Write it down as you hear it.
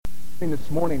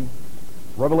This morning,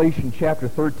 Revelation chapter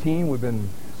 13. We've been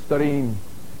studying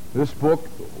this book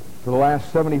for the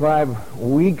last 75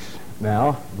 weeks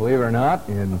now, believe it or not,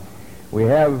 and we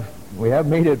have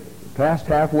made it past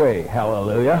halfway.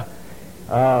 Hallelujah!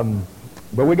 But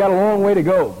we got a long way to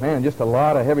go, man. Just a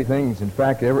lot of heavy things. In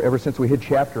fact, ever since we hit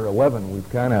chapter 11, we've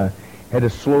kind of had to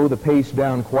slow the pace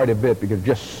down quite a bit because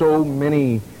just so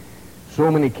many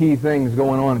key things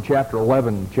going on in chapter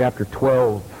 11, chapter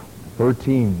 12.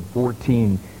 13,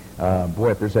 14.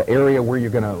 Boy, if there's an area where you're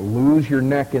going to lose your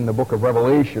neck in the book of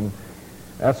Revelation,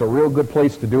 that's a real good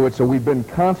place to do it. So we've been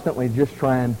constantly just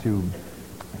trying to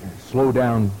slow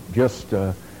down just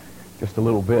a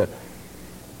little bit.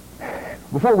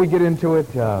 Before we get into it,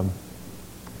 why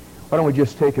don't we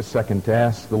just take a second to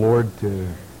ask the Lord to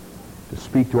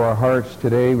speak to our hearts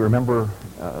today. Remember,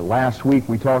 last week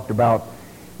we talked about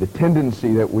the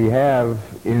tendency that we have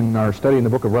in our study in the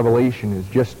book of Revelation is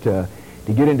just to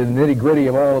get into the nitty-gritty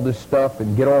of all of this stuff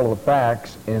and get all of the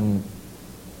facts and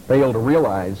fail to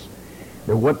realize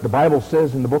that what the Bible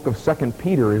says in the book of 2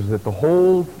 Peter is that the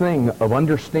whole thing of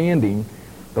understanding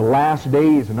the last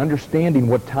days and understanding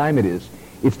what time it is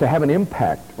to have an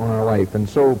impact on our life. And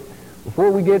so before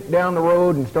we get down the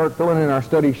road and start filling in our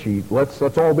study sheet, let's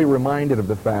all be reminded of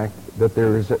the fact that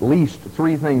there's at least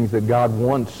three things that God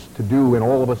wants to do in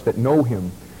all of us that know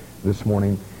Him this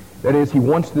morning. That is, He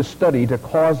wants this study to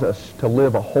cause us to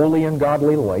live a holy and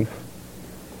godly life.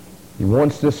 He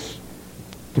wants this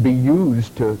to be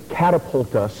used to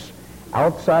catapult us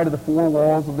outside of the four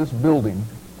walls of this building,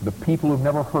 the people who've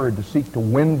never heard, to seek to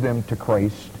win them to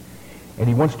Christ. And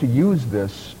He wants to use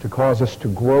this to cause us to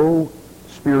grow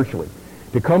spiritually,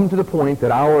 to come to the point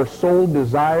that our sole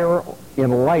desire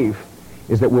in life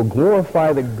is that we'll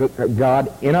glorify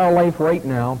God in our life right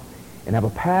now and have a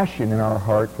passion in our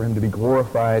heart for Him to be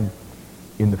glorified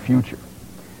in the future.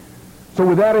 So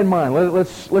with that in mind,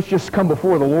 let's just come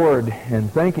before the Lord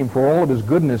and thank Him for all of His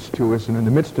goodness to us, and in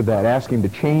the midst of that, ask Him to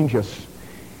change us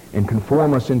and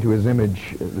conform us into His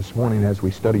image this morning as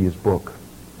we study His book.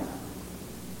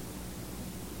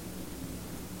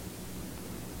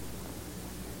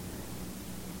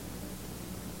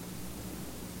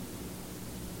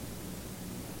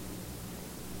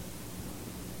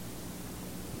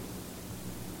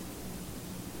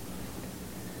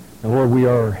 And Lord, we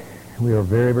are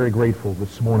very, very grateful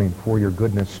this morning for Your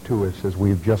goodness to us as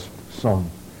we've just sung.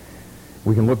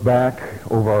 We can look back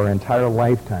over our entire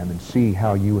lifetime and see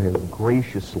how You have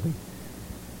graciously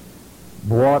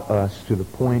brought us to the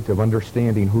point of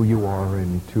understanding who You are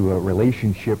and to a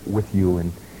relationship with You.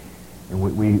 And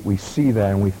we see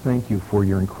that and we thank You for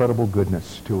Your incredible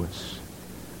goodness to us.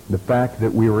 The fact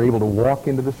that we were able to walk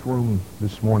into this room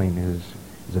this morning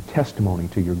is a testimony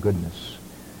to Your goodness.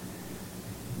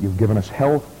 You've given us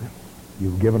health.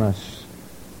 You've given us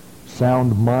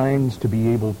sound minds to be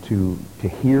able to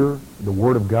hear the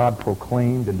Word of God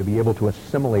proclaimed and to be able to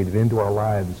assimilate it into our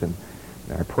lives. And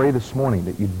I pray this morning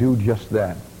that You do just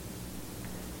that.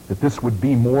 That this would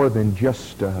be more than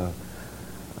just an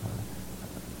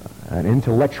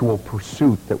intellectual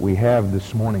pursuit that we have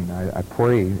this morning. I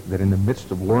pray that in the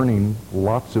midst of learning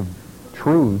lots of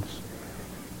truths,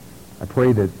 I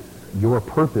pray that Your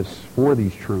purpose for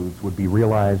these truths would be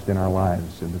realized in our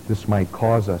lives, and that this might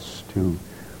cause us to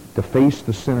face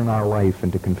the sin in our life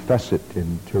and to confess it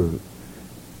and to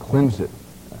cleanse it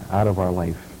out of our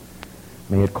life.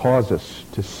 May it cause us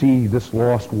to see this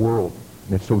lost world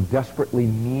that so desperately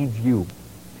needs You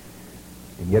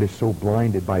and yet is so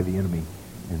blinded by the enemy.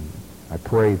 And I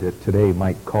pray that today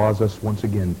might cause us once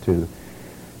again to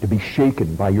be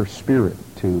shaken by Your Spirit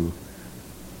to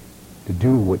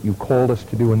do what You called us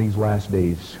to do in these last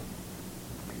days.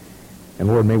 And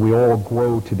Lord, may we all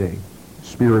grow today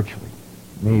spiritually.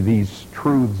 May these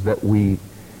truths that we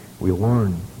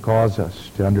learn cause us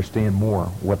to understand more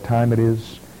what time it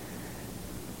is,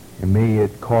 and may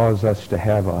it cause us to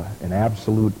have an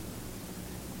absolute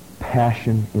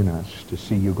passion in us to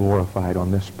see You glorified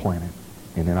on this planet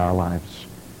and in our lives.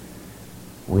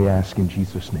 We ask in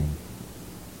Jesus' name.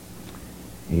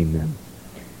 Amen.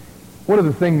 One of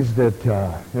the things that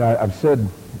I've said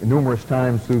numerous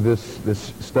times through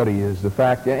this study is the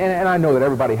fact, and I know that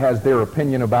everybody has their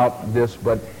opinion about this,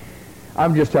 but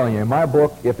I'm just telling you, in my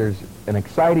book, if there's an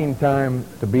exciting time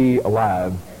to be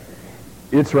alive,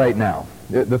 it's right now.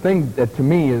 The thing that to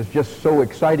me is just so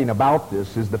exciting about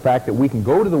this is the fact that we can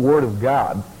go to the Word of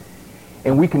God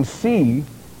and we can see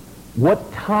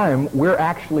what time we're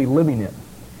actually living in.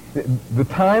 The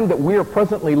time that we are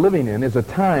presently living in is a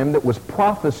time that was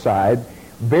prophesied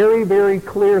very, very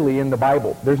clearly in the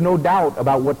Bible. There's no doubt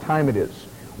about what time it is.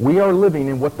 We are living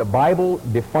in what the Bible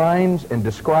defines and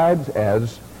describes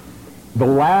as the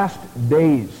last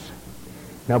days.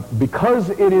 Now, because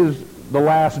it is the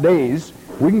last days,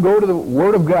 we can go to the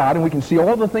Word of God and we can see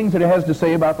all the things that it has to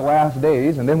say about the last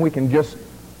days, and then we can just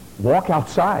walk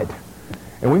outside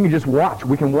and we can just watch.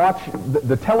 We can watch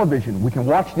the television. We can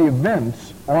watch the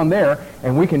events on there,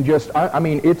 and we can just, I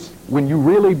mean, it's when you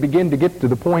really begin to get to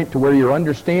the point to where you're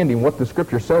understanding what the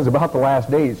Scripture says about the last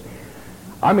days.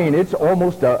 I mean, it's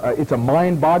almost it's a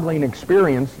mind-boggling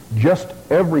experience just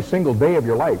every single day of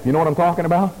your life. You know what I'm talking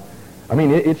about? I mean,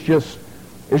 it's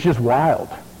just wild.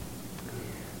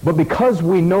 But because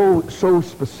we know so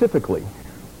specifically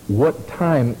what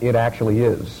time it actually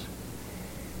is,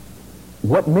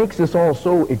 what makes this all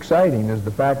so exciting is the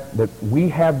fact that we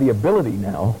have the ability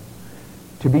now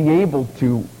to be able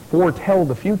to foretell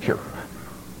the future.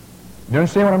 You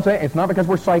understand what I'm saying? It's not because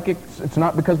we're psychics. It's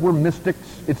not because we're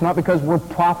mystics. It's not because we're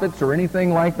prophets or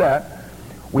anything like that.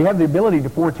 We have the ability to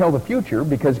foretell the future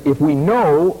because if we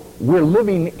know we're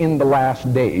living in the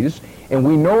last days, and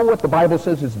we know what the Bible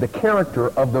says is the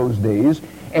character of those days,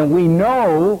 and we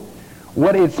know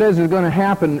what it says is going to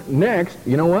happen next,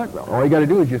 you know what? All you got to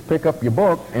do is just pick up your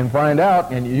book and find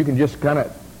out, and you can just kind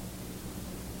of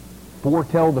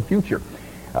foretell the future.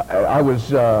 I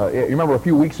was, you remember a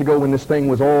few weeks ago when this thing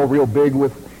was all real big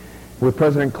with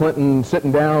President Clinton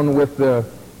sitting down with the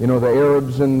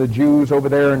Arabs and the Jews over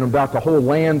there and about the whole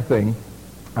land thing.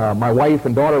 My wife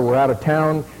and daughter were out of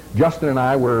town. Justin and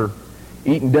I were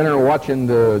eating dinner watching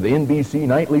the NBC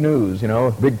nightly news,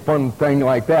 big fun thing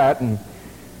like that. And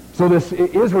so this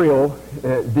Israel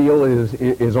deal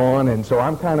is on, and so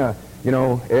I'm kind of,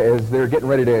 as they're getting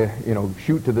ready to,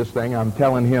 shoot to this thing, I'm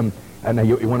telling him, and now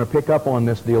you want to pick up on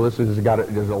this deal. There's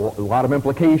a lot of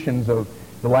implications of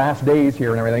the last days here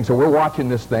and everything. So we're watching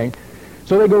this thing.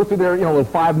 So they go through their little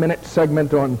 5-minute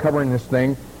segment on covering this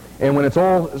thing, and when it's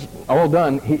all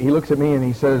done, he looks at me and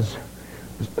he says,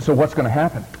 "So what's going to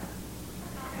happen?"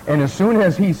 And as soon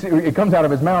as it comes out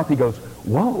of his mouth, he goes,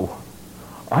 "Whoa,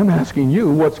 I'm asking you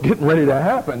what's getting ready to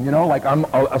happen, like I'm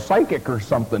a psychic or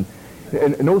something."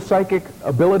 And no psychic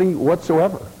ability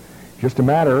whatsoever. Just a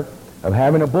matter of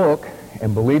having a book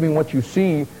and believing what you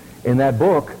see in that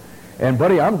book. And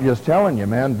buddy, I'm just telling you,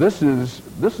 man, this is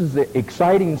the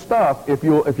exciting stuff if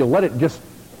you'll let it just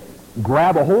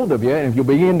grab a hold of you, and if you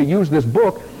begin to use this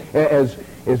book as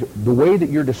the way that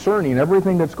you're discerning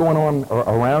everything that's going on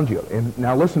around you. And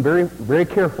now listen very, very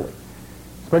carefully,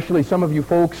 especially some of you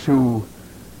folks who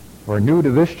are new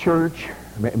to this church.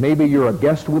 Maybe you're a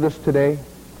guest with us today.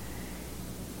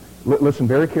 Listen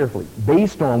very carefully.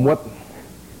 Based on what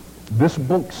this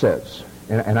book says,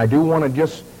 and I do want to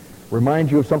just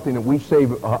remind you of something that we say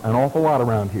an awful lot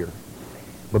around here.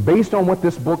 But based on what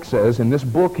this book says, and this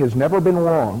book has never been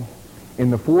wrong in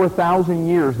the 4,000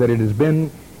 years that it has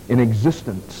been in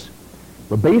existence,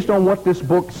 but based on what this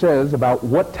book says about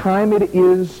what time it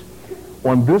is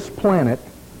on this planet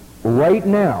right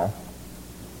now,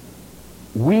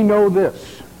 we know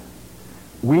this.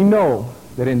 We know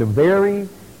that in the very,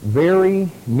 very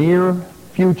near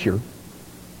future,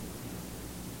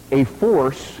 a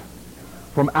force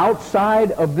from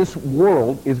outside of this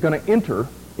world is going to enter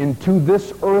into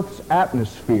this Earth's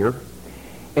atmosphere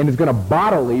and is going to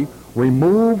bodily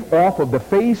remove off of the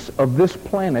face of this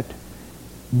planet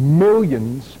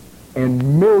millions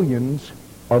and millions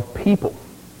of people.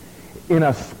 In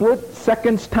a split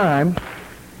second's time,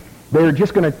 they're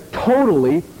just going to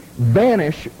totally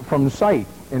vanish from sight.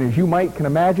 And as you can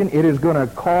imagine, it is going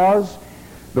to cause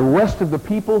the rest of the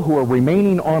people who are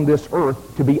remaining on this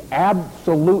earth to be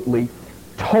absolutely,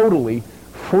 totally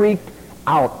freaked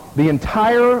out. The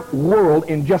entire world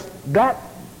in just that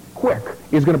quick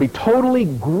is going to be totally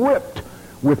gripped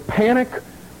with panic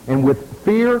and with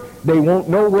fear. They won't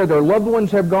know where their loved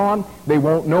ones have gone. They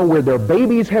won't know where their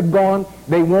babies have gone.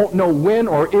 They won't know when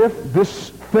or if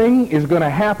this thing is going to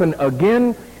happen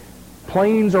again.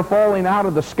 Planes are falling out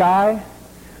of the sky.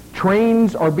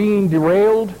 Trains are being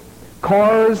derailed.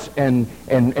 Cars and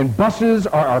buses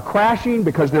are crashing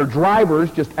because their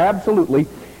drivers just absolutely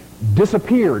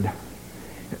disappeared.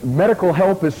 Medical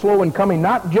help is slow in coming,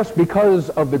 not just because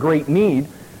of the great need,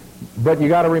 but you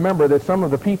got to remember that some of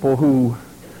the people who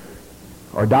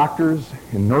are doctors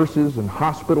and nurses and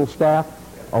hospital staff,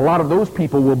 a lot of those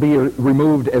people will be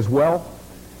removed as well.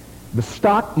 The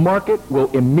stock market will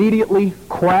immediately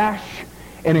crash,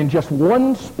 and in just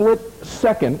one split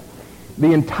second,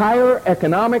 the entire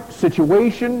economic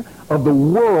situation of the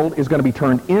world is going to be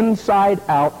turned inside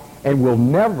out and will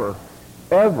never,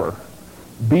 ever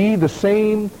be the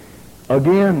same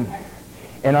again.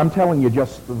 And I'm telling you,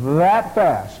 just that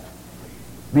fast,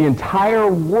 the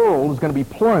entire world is going to be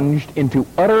plunged into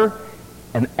utter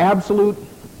and absolute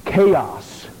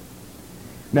chaos.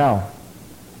 Now,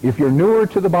 if you're newer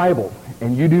to the Bible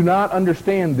and you do not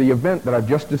understand the event that I've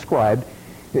just described,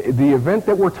 the event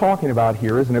that we're talking about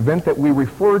here is an event that we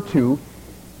refer to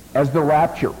as the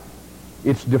rapture.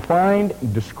 It's defined,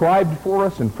 described for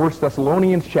us in 1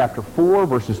 Thessalonians chapter 4,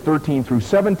 verses 13 through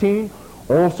 17,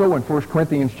 also in 1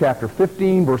 Corinthians chapter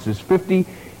 15, verses 50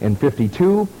 and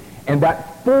 52. And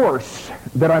that force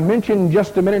that I mentioned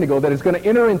just a minute ago that is going to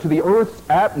enter into the Earth's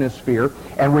atmosphere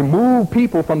and remove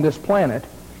people from this planet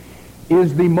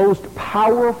is the most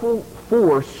powerful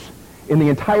force in the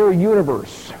entire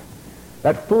universe.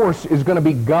 That force is going to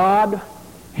be God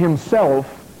himself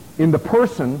in the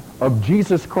person of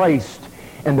Jesus Christ.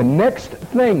 And the next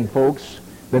thing, folks,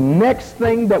 the next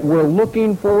thing that we're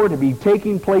looking for to be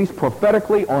taking place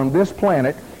prophetically on this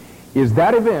planet is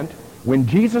that event when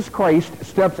Jesus Christ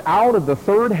steps out of the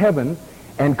third heaven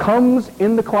and comes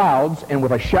in the clouds, and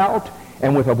with a shout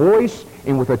and with a voice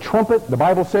and with a trumpet, the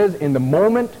Bible says, in the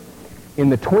moment, in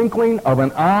the twinkling of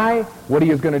an eye, what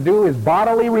he is going to do is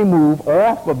bodily remove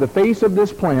off of the face of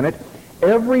this planet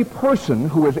every person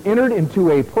who has entered into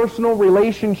a personal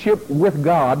relationship with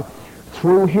God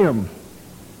through him.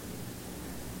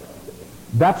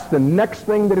 That's the next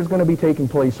thing that is going to be taking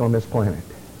place on this planet.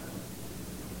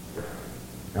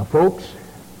 Now, folks,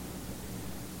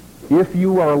 if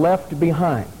you are left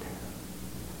behind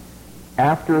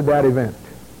after that event,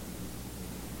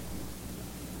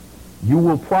 you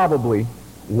will probably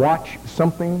watch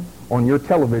something on your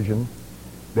television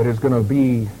that is going to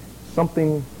be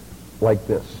something like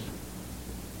this.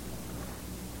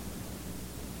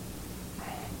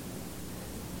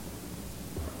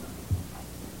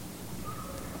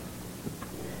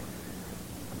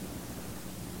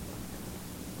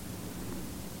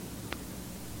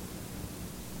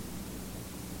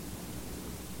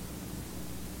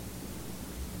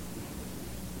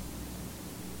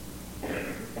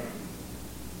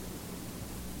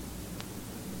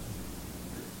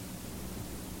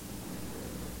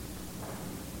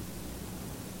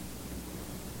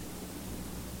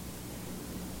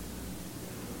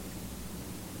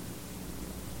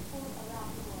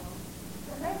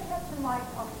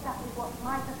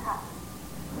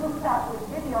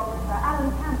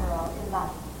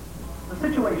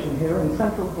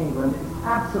 England is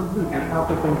absolutely out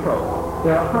of control.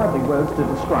 There are hardly words to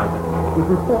describe it. With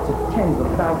reports of tens of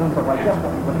thousands of, I guess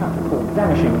what we would have to call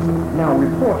vanishings, now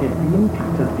reported, the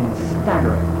impact has been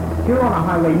staggering. Here on a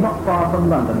highway not far from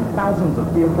London, thousands of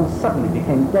vehicles suddenly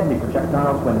became deadly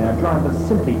projectiles when their drivers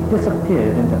simply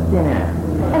disappeared into thin air.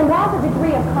 And while the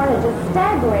degree of carnage is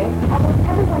staggering, almost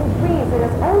everyone agrees it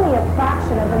is only a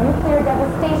fraction of the nuclear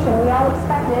devastation we all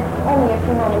expected only a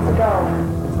few moments ago.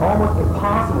 Almost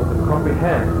impossible to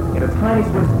comprehend. In a tiny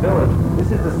Swiss village, this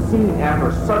is the scene after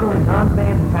a suddenly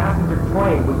unmanned passenger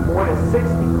train with more than 60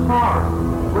 cars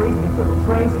raced into the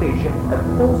train station at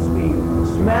full speed,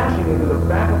 smashing into the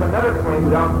back of another train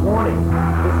without warning.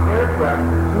 This aircraft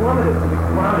plummeted to the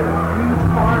ground in a huge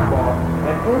fireball,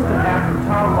 and instant after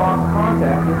Tower lost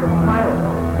contact with the pilot.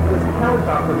 This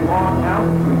helicopter lost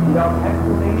altitude without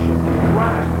explanation and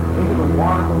crashed into the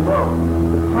water below.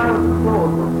 The pilot's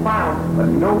clothes were found, but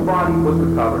no body was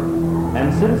recovered.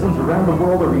 And citizens around the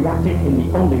world are reacting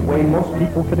in the only way most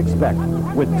people could expect,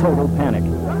 with total panic.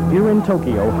 Here in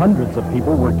Tokyo, hundreds of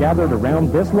people were gathered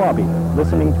around this lobby,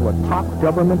 listening to a top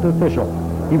government official.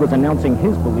 He was announcing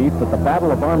his belief that the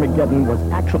Battle of Armageddon was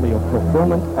actually a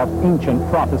fulfillment of ancient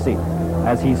prophecy.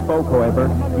 As he spoke, however,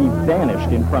 he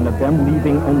vanished in front of them,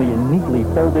 leaving only a neatly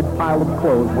folded pile of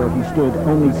clothes where he stood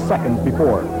only seconds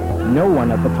before. No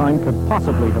one at the time could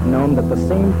possibly have known that the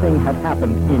same thing had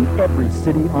happened in every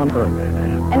city on Earth.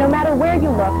 And no matter where you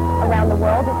look around the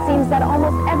world, it seems that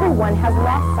almost everyone has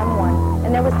lost someone.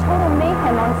 And there was total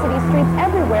mayhem on city streets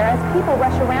everywhere as people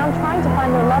rush around trying to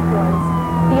find their loved ones.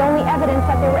 The only evidence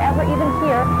that they were ever even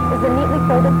here is the neatly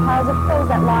folded piles of clothes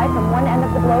that lie from one end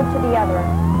of the globe to the other.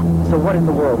 So what in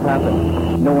the world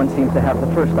happened? No one seems to have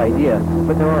the first idea,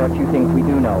 but there are a few things we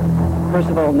do know. First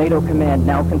of all, NATO command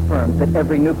now confirms that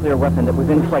every nuclear weapon that was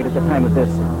in flight at the time of this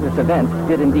event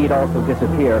did indeed also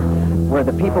disappear. Where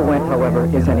the people went, however,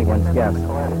 is anyone's guess.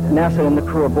 NASA and the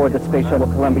crew aboard the Space Shuttle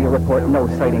Columbia report no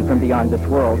sighting from beyond this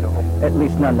world, at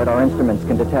least none that our instruments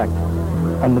can detect.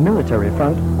 On the military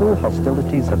front, all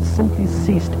hostilities have simply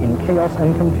ceased in chaos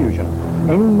and confusion.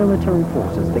 Any military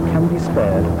forces that can be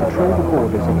spared patrol the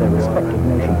borders of their respective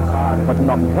nations, but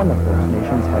not one of those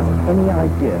nations has any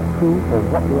idea who or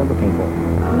what they are looking for.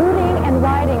 Looting and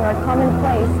rioting are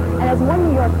commonplace, and as one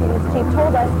New York police chief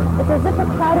told us, it's as if a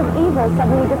cloud of evil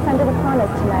suddenly descended upon us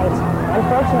tonight.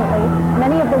 Unfortunately,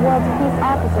 many of the world's peace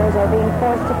officers are being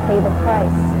forced to pay the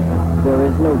price. There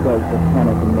is no doubt that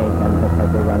panic and mayhem have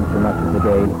had their run for much of the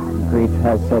day. Grief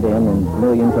has set in, and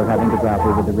millions are having to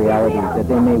grapple with the reality that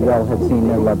they may well have seen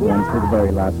their loved ones for the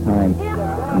very last time.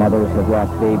 Mothers have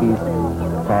lost babies,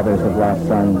 fathers have lost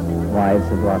sons, wives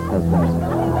have lost husbands.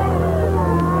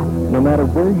 No matter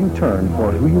where you turn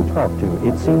or who you talk to,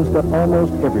 it seems that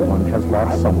almost everyone has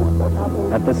lost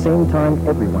someone. At the same time,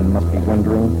 everyone must be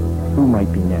wondering who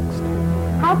might be next.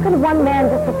 How could one man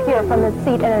disappear from his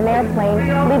seat in an airplane,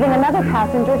 leaving another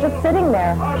passenger just sitting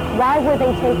there? Why were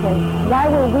they taken? Why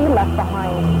were we left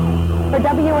behind? For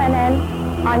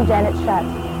WNN, I'm Janet Shutt.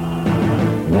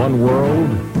 One world,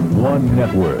 one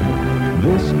network.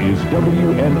 This is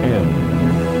WNN.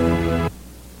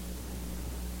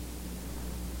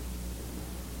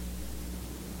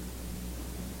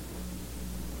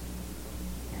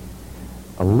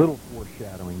 A little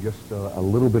foreshadowing, just a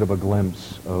little bit of a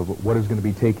glimpse of what is going to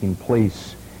be taking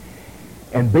place.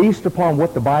 And based upon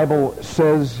what the Bible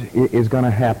says is going to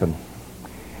happen,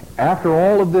 after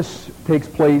all of this takes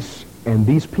place and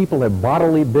these people have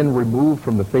bodily been removed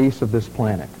from the face of this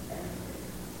planet,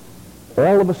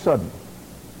 all of a sudden,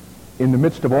 in the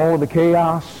midst of all of the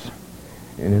chaos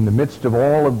and in the midst of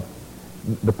all of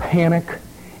the panic,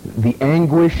 the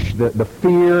anguish, the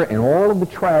fear, and all of the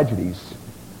tragedies,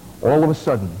 all of a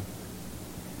sudden,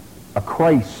 a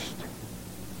Christ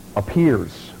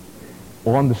appears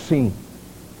on the scene.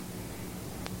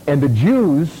 And the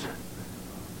Jews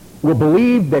will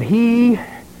believe that he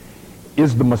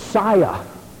is the Messiah.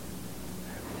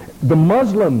 The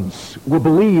Muslims will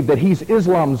believe that he's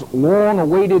Islam's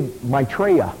long-awaited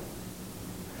Maitreya.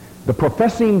 The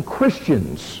professing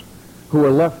Christians who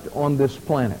are left on this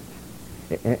planet.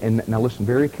 And now listen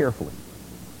very carefully.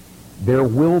 There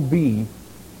will be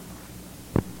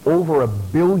over 1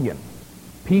 billion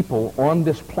people on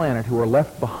this planet who are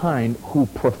left behind who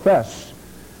profess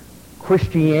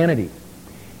Christianity.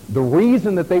 The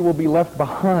reason that they will be left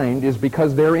behind is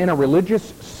because they're in a religious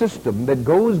system that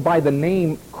goes by the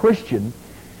name Christian,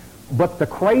 but the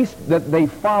Christ that they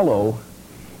follow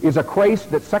is a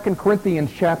Christ that 2 Corinthians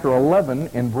chapter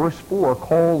 11 and verse 4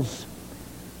 calls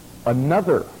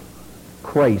another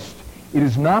Christ. It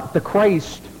is not the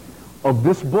Christ of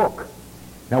this book.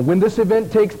 Now, when this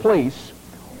event takes place,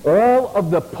 all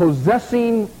of the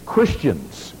possessing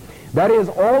Christians, that is,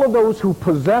 all of those who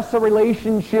possess a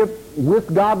relationship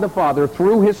with God the Father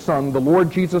through his Son, the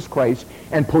Lord Jesus Christ,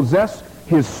 and possess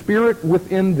his Spirit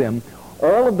within them,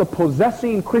 all of the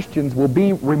possessing Christians will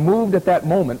be removed at that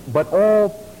moment, but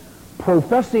all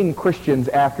professing Christians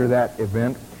after that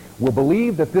event will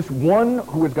believe that this one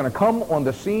who is going to come on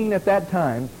the scene at that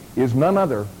time is none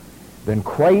other than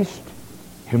Christ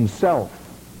himself.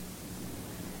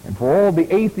 And for all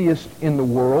the atheists in the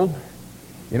world,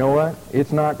 you know what?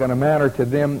 It's not going to matter to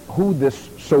them who this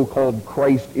so-called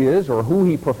Christ is or who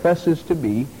he professes to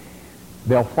be.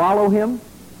 They'll follow him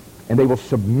and they will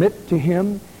submit to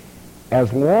him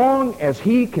as long as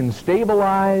he can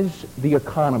stabilize the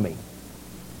economy.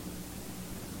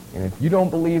 And if you don't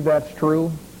believe that's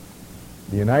true,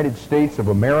 the United States of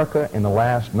America in the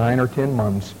last 9 or 10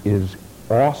 months is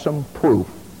awesome proof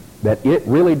that it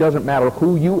really doesn't matter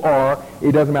who you are,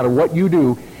 it doesn't matter what you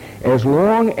do, as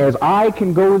long as I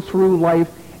can go through life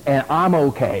and I'm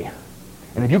okay.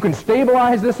 And if you can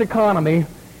stabilize this economy,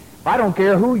 I don't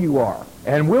care who you are.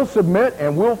 And we'll submit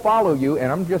and we'll follow you.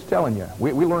 And I'm just telling you,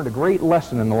 we learned a great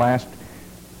lesson in the last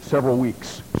several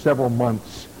weeks, several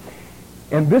months.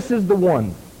 And this is the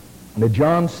one that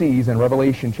John sees in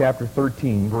Revelation chapter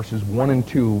 13, verses 1 and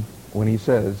 2, when he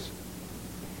says,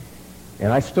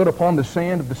 "And I stood upon the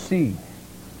sand of the sea,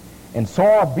 and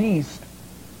saw a beast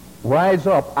rise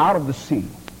up out of the sea,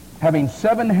 having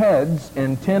 7 heads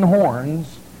and 10 horns,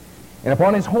 and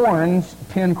upon his horns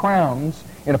 10 crowns,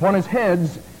 and upon his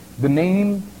heads the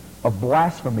name of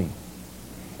blasphemy.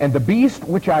 And the beast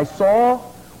which I saw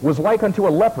was like unto a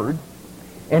leopard,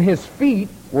 and his feet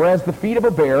were as the feet of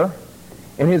a bear,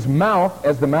 and his mouth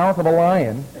as the mouth of a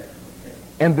lion.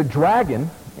 And the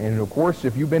dragon," and of course,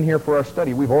 if you've been here for our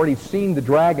study, we've already seen the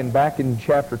dragon back in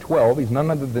chapter 12. He's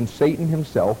none other than Satan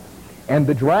himself. "And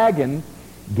the dragon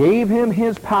gave him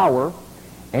his power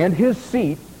and his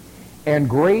seat and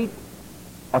great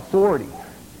authority."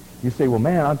 You say, well,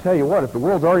 man, I'll tell you what, if the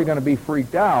world's already going to be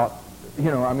freaked out,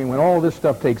 when all this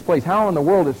stuff takes place, how in the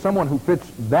world is someone who fits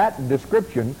that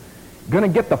description going to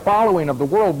get the following of the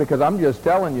world? Because I'm just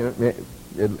telling you,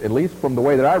 at least from the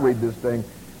way that I read this thing,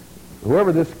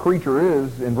 whoever this creature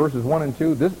is in verses 1 and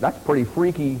 2, that's pretty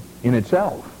freaky in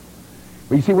itself.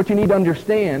 But you see, what you need to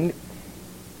understand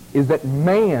is that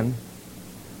man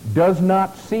does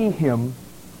not see him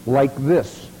like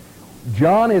this.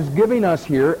 John is giving us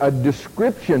here a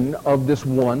description of this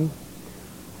one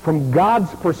from God's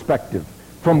perspective,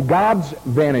 from God's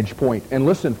vantage point. And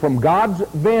listen, from God's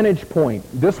vantage point,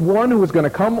 this one who is going to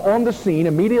come on the scene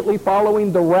immediately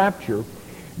following the rapture,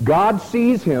 God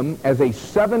sees him as a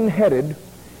seven-headed,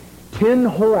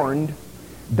 tin-horned,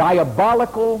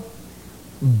 diabolical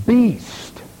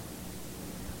beast.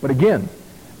 But again,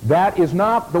 that is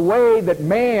not the way that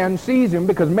man sees him,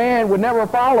 because man would never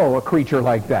follow a creature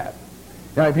like that.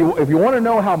 Now, if you want to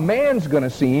know how man's going to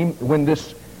see him when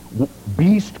this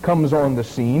beast comes on the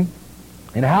scene,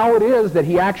 and how it is that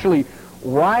he actually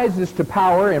rises to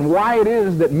power, and why it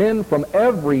is that men from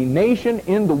every nation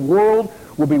in the world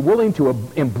will be willing to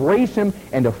embrace him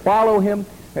and to follow him,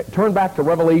 turn back to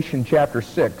Revelation chapter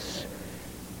 6.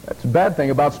 That's a bad thing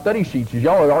about study sheets, is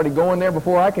y'all are already going there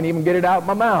before I can even get it out of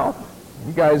my mouth.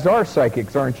 You guys are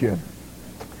psychics, aren't you?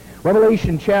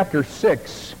 Revelation chapter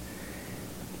 6.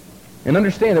 And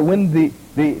understand that when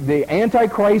the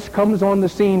Antichrist comes on the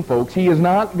scene, folks, he is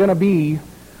not going to be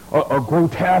a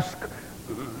grotesque,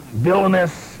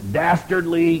 villainous,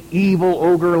 dastardly, evil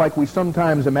ogre like we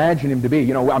sometimes imagine him to be.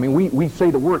 You know, I mean, we say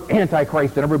the word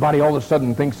Antichrist and everybody all of a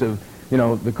sudden thinks of, you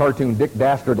know, the cartoon Dick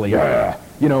Dastardly.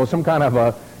 You know, some kind of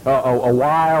a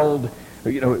wild,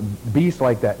 you know, beast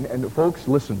like that. And folks,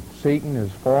 listen, Satan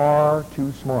is far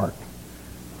too smart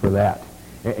for that.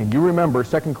 And you remember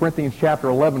 2 Corinthians chapter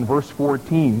 11, verse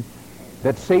 14,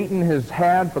 that Satan has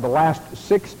had for the last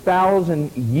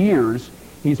 6,000 years,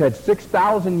 he's had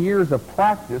 6,000 years of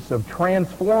practice of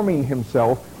transforming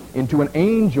himself into an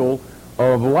angel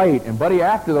of light. And buddy,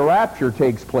 after the rapture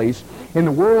takes place, and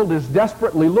the world is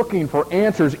desperately looking for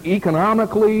answers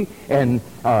economically and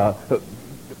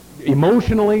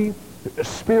emotionally,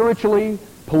 spiritually,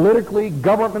 politically,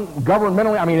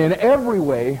 governmentally, I mean, in every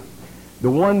way, the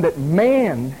one that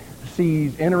man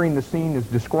sees entering the scene is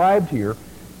described here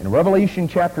in Revelation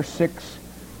chapter 6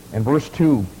 and verse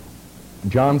 2.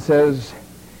 John says,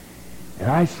 "And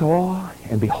I saw,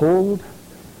 and behold,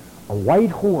 a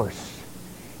white horse,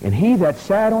 and he that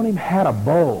sat on him had a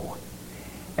bow,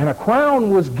 and a crown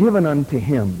was given unto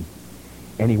him,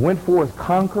 and he went forth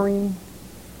conquering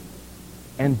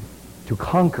and to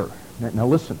conquer." Now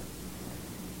listen.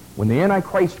 When the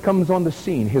Antichrist comes on the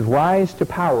scene, his rise to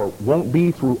power won't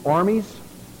be through armies.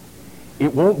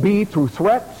 It won't be through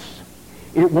threats.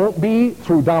 It won't be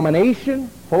through domination,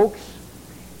 folks.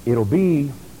 It'll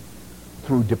be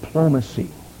through diplomacy.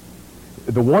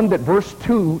 The one that verse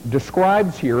 2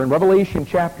 describes here in Revelation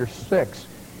chapter 6,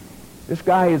 this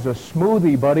guy is a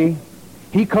smoothie, buddy.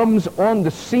 He comes on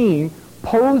the scene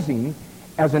posing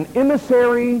as an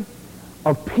emissary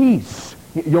of peace.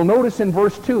 You'll notice in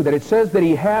verse 2 that it says that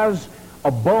he has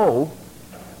a bow,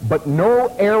 but no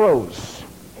arrows.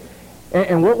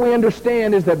 And what we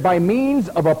understand is that by means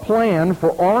of a plan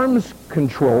for arms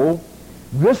control,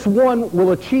 this one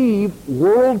will achieve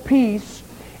world peace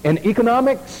and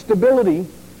economic stability,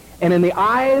 and in the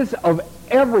eyes of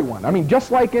everyone, I mean,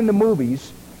 just like in the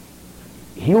movies,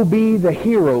 he'll be the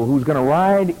hero who's going to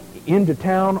ride into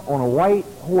town on a white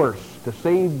horse to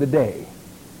save the day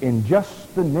in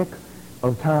just the nick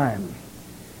of time.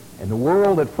 And the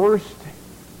world at first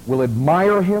will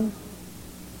admire him.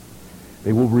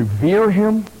 They will revere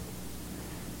him.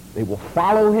 They will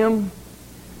follow him.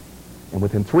 And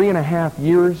within 3.5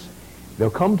 years,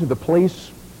 they'll come to the place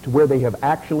to where they have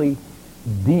actually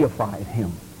deified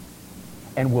him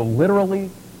and will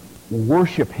literally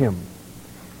worship him.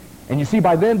 And you see,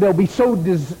 by then they'll be so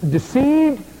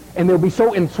deceived and they'll be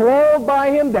so enthralled by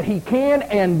him that he can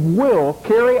and will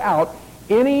carry out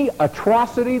any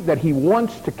atrocity that he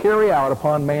wants to carry out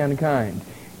upon mankind.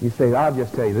 You say, I'll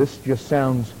just tell you, this just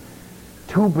sounds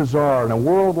too bizarre in a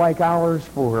world like ours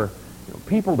for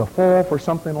people to fall for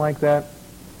something like that.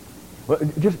 Well,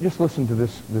 just listen to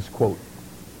this quote.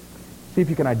 See if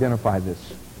you can identify this.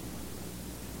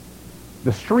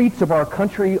 "The streets of our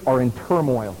country are in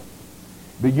turmoil.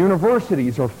 The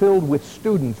universities are filled with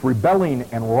students rebelling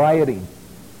and rioting.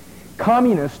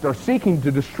 Communists are seeking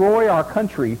to destroy our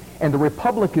country, and the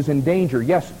republic is in danger."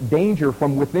 Yes, danger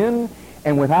from within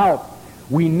and without.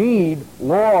 We need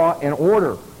law and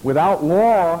order. Without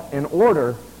law and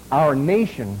order, our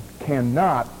nation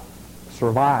cannot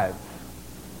survive.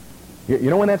 You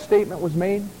know when that statement was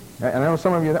made? And I know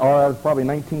some of you, it was probably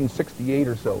 1968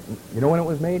 or so. You know when it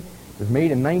was made? It was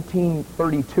made in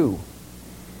 1932.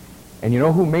 And you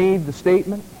know who made the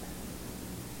statement?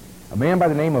 A man by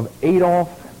the name of Adolf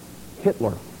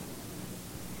Hitler.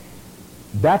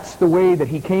 That's the way that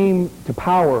he came to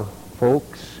power,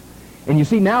 folks. And you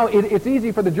see, now it's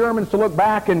easy for the Germans to look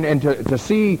back and to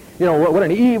see, what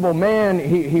an evil man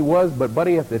he was. But,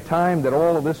 buddy, at the time that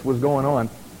all of this was going on,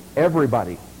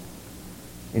 everybody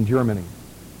in Germany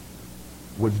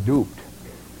was duped.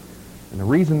 And the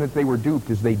reason that they were duped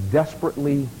is they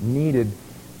desperately needed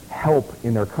help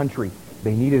in their country.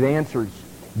 They needed answers.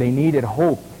 They needed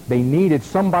hope. They needed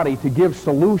somebody to give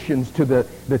solutions to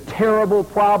the terrible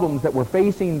problems that were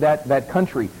facing that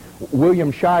country.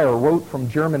 William Shire wrote from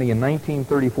Germany in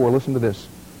 1934. Listen to this.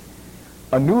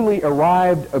 A newly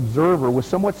arrived observer was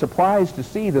somewhat surprised to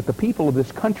see that the people of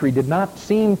this country did not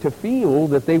seem to feel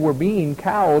that they were being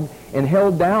cowed and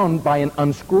held down by an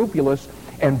unscrupulous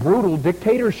and brutal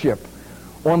dictatorship.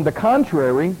 On the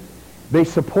contrary, they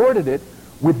supported it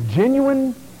with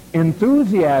genuine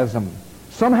enthusiasm.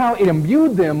 Somehow it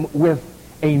imbued them with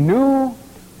a new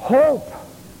hope.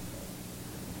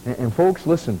 And folks,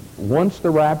 listen, once the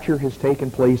rapture has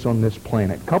taken place on this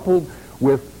planet, coupled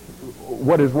with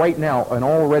what is right now an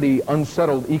already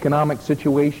unsettled economic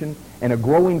situation and a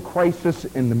growing crisis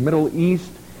in the Middle East,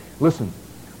 listen,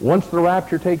 once the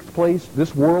rapture takes place,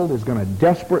 this world is going to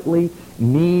desperately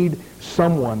need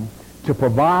someone to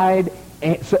provide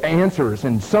answers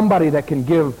and somebody that can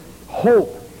give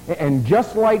hope. And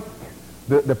just like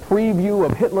the preview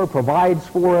of Hitler provides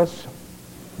for us,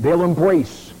 they'll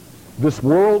embrace. This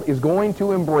world is going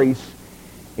to embrace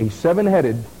a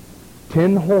seven-headed,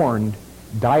 ten-horned,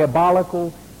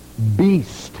 diabolical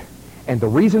beast. And the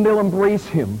reason they'll embrace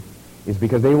him is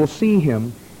because they will see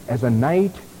him as a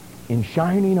knight in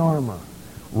shining armor,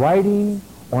 riding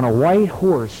on a white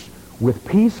horse with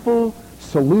peaceful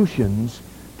solutions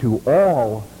to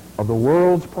all of the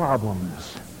world's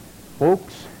problems.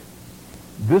 Folks,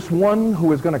 this one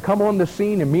who is going to come on the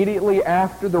scene immediately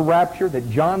after the rapture that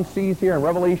John sees here in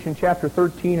Revelation chapter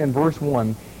 13 and verse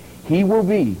 1, he will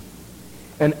be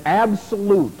an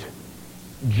absolute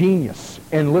genius.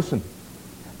 And listen,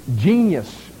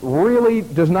 genius really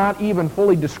does not even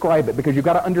fully describe it, because you've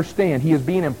got to understand he is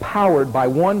being empowered by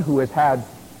one who has had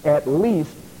at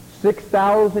least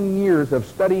 6,000 years of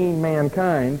studying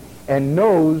mankind and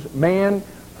knows man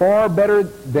far better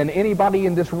than anybody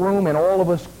in this room and all of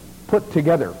us put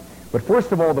together. But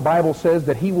first of all, the Bible says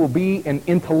that he will be an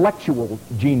intellectual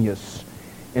genius.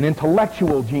 An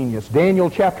intellectual genius. Daniel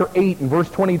chapter 8 and verse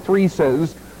 23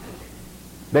 says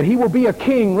that he will be a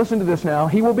king, listen to this now,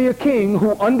 he will be a king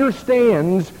who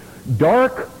understands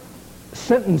dark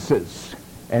sentences.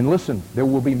 And listen, there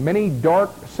will be many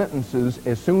dark sentences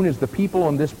as soon as the people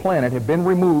on this planet have been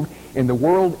removed and the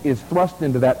world is thrust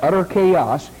into that utter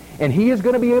chaos. And he is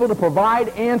going to be able to provide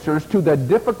answers to the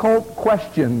difficult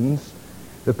questions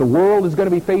that the world is going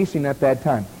to be facing at that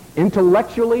time.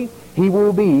 Intellectually, he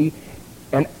will be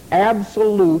an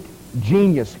absolute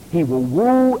genius. He will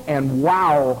woo and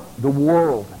wow the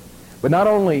world. But not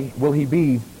only will he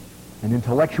be an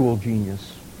intellectual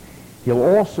genius, he'll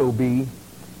also be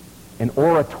an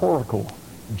oratorical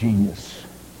genius.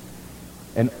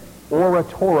 An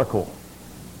oratorical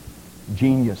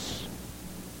genius.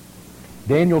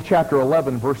 Daniel chapter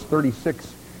 11, verse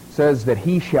 36 says that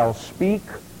he shall speak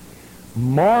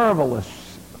marvelous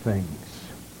things.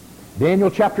 Daniel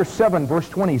chapter 7, verse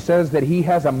 20 says that he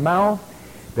has a mouth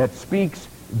that speaks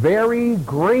very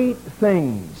great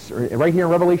things. Right here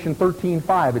in Revelation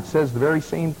 13:5, it says the very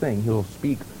same thing. He'll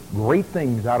speak great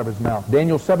things out of his mouth.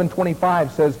 Daniel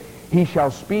 7:25 says he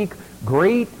shall speak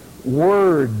great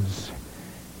words.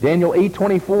 Daniel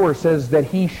 8:24 says that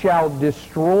he shall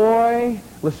destroy,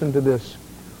 listen to this,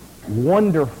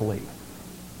 wonderfully.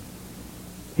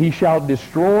 He shall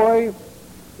destroy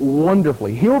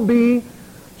wonderfully. He'll be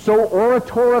so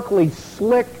oratorically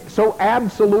slick, so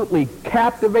absolutely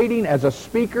captivating as a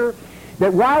speaker,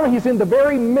 that while he's in the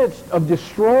very midst of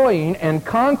destroying and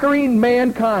conquering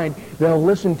mankind, they'll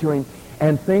listen to him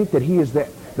and think that he is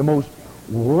the most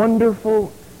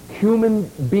wonderful human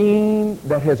being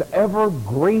that has ever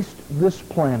graced this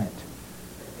planet.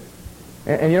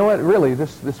 And you know what, really,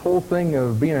 this whole thing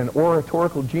of being an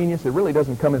oratorical genius, it really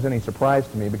doesn't come as any surprise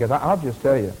to me, because I'll just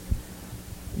tell you,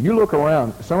 you look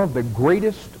around, some of the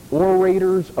greatest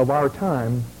orators of our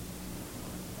time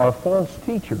are false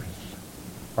teachers.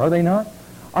 Are they not?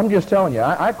 I'm just telling you,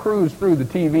 I cruise through the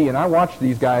TV and I watch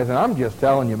these guys, and I'm just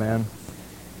telling you, man,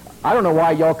 I don't know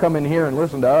why y'all come in here and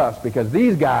listen to us, because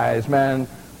these guys, man,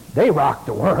 they rock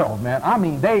the world, man. I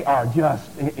mean, they are just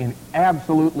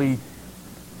absolutely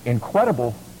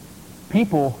incredible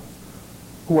people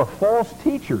who are false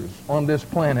teachers on this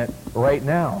planet right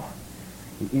now.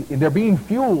 They're being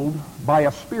fueled by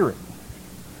a spirit.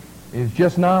 It's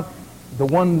just not the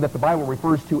one that the Bible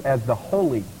refers to as the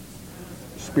Holy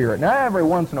spirit. Now, every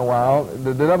once in a while,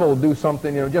 the devil will do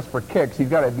something, just for kicks. He's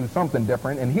got to do something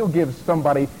different, and he'll give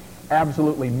somebody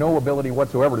absolutely no ability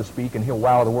whatsoever to speak, and he'll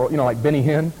wow the world, like Benny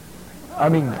Hinn. I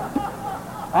mean,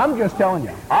 I'm just telling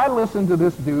you, I listen to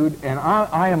this dude, and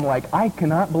I am like, I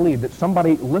cannot believe that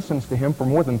somebody listens to him for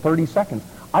more than 30 seconds.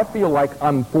 I feel like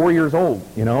I'm 4 years old,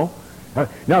 Now,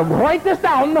 write this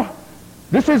down.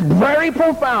 This is very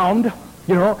profound,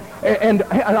 and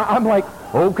I'm like,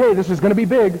 okay, this is going to be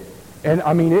big. And,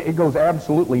 I mean, it goes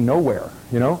absolutely nowhere,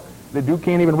 The dude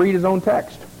can't even read his own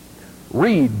text.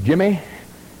 Read, Jimmy.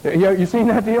 You seen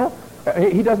that deal?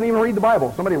 He doesn't even read the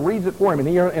Bible. Somebody reads it for him, and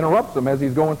he interrupts him as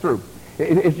he's going through.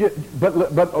 It's just,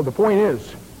 but the point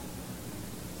is,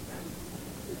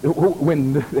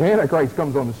 when the Antichrist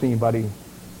comes on the scene, buddy,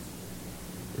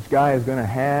 this guy is going to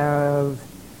have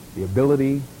the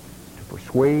ability to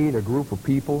persuade a group of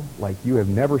people like you have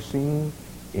never seen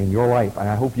in your life. And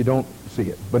I hope you don't see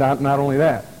it. But not only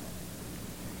that,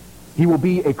 he will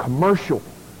be a commercial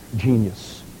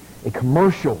genius. A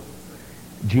commercial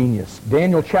genius.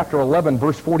 Daniel chapter 11,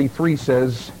 verse 43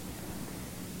 says,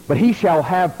 "But he shall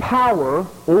have power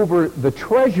over the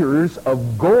treasures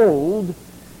of gold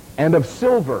and of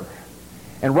silver."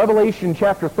 And Revelation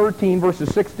chapter 13,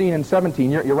 verses 16 and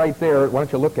 17, you're right there. Why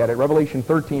don't you look at it? Revelation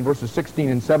 13, verses 16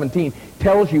 and 17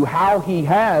 tells you how he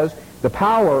has the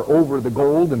power over the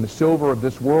gold and the silver of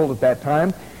this world at that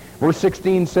time. Verse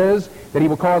 16 says that he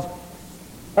will cause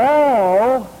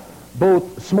all,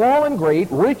 both small and great,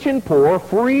 rich and poor,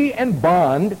 free and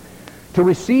bond, to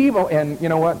receive. And you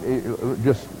know what?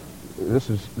 Just this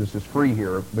is free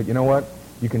here, but you know what?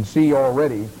 You can see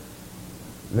already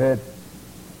that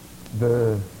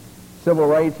the civil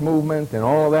rights movement and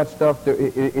all of that stuff,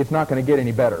 it's not going to get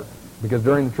any better, because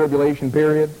during the tribulation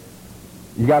period,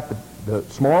 you got the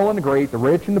small and the great, the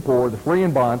rich and the poor, the free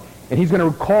and bond, and he's going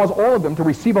to cause all of them to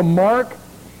receive a mark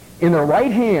in their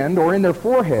right hand or in their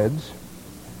foreheads,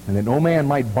 and that no man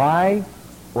might buy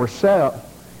or sell,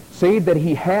 save that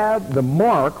he had the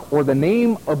mark or the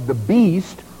name of the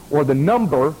beast or the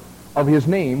number of his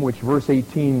name, which verse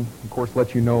 18, of course,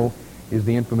 lets you know is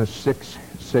the infamous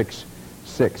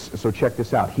 666. So check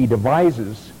this out. He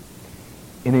devises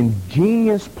an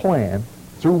ingenious plan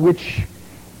through which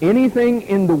anything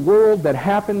in the world that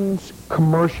happens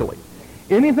commercially,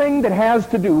 anything that has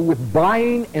to do with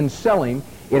buying and selling,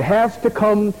 it has to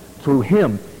come through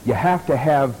him. You have to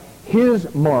have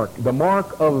his mark, the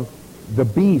mark of the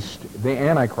beast, the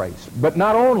Antichrist. But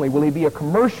not only will he be a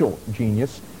commercial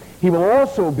genius, he will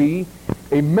also be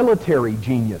a military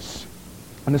genius.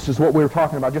 And this is what we were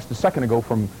talking about just a second ago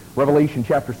from Revelation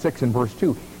chapter 6 and verse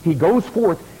 2. He goes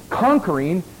forth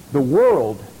conquering the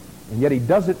world, and yet he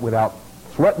does it without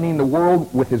threatening the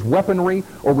world with his weaponry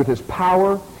or with his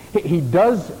power. He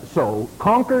does so,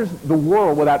 conquers the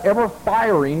world without ever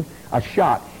firing a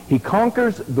shot. He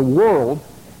conquers the world,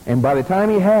 and by the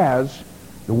time he has,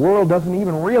 the world doesn't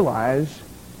even realize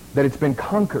that it's been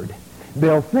conquered.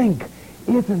 They'll think,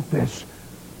 isn't this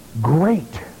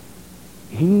great?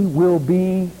 He will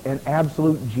be an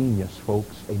absolute genius,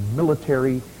 folks, a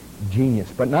military genius.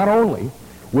 But not only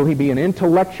will he be an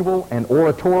intellectual and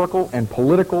oratorical and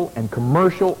political and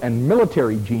commercial and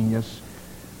military genius,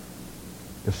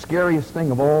 the scariest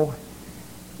thing of all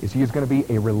is he is going to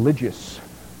be a religious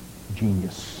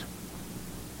genius.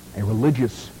 A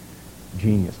religious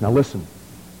genius. Now listen,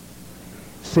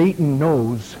 Satan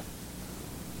knows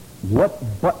what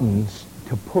buttons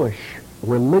to push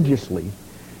religiously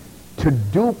to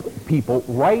dupe people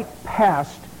right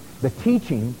past the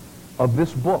teaching of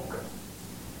this book.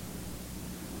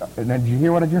 Now, did you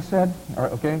hear what I just said? All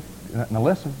right, okay, now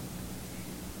listen.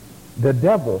 The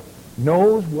devil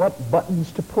knows what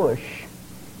buttons to push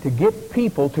to get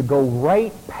people to go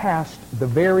right past the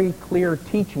very clear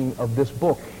teaching of this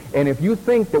book. And if you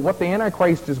think that what the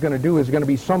Antichrist is going to do is going to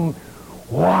be some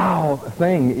wow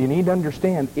thing, you need to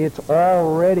understand it's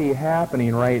already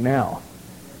happening right now.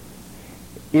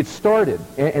 It started,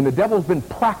 and the devil's been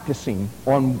practicing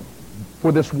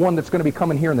for this one that's going to be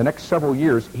coming here in the next several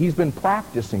years. He's been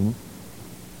practicing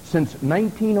since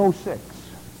 1906.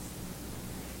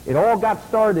 It all got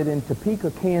started in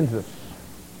Topeka, Kansas.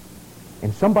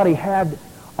 And somebody had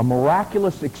a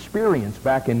miraculous experience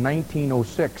back in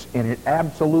 1906, and it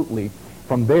absolutely,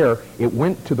 from there, it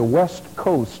went to the West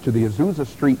Coast, to the Azusa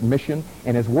Street Mission,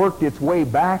 and has worked its way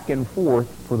back and forth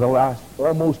for the last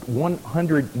almost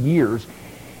 100 years.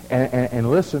 And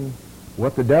listen,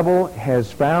 what the devil has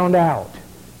found out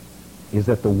is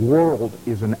that the world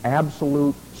is an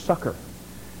absolute sucker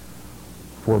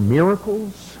for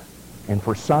miracles and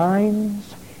for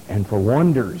signs and for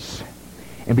wonders.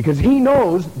 And because he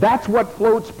knows that's what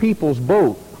floats people's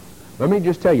boat, let me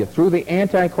just tell you, through the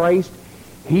Antichrist,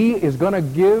 he is going to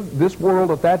give this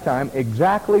world at that time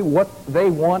exactly what they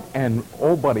want, and,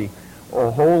 oh buddy,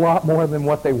 a whole lot more than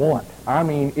what they want. I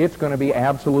mean, it's going to be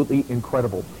absolutely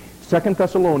incredible. 2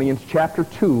 Thessalonians chapter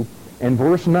 2 and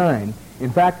verse 9.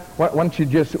 In fact, why don't you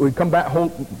just, we come back,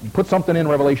 put something in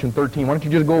Revelation 13. Why don't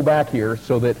you just go back here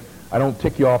so that I don't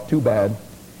tick you off too bad,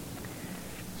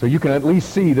 so you can at least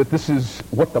see that this is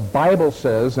what the Bible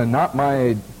says and not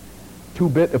my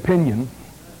two-bit opinion.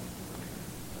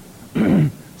 2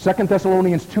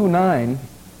 Thessalonians 2:9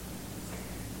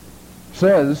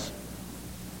 says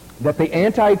that the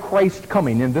Antichrist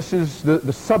coming, and this is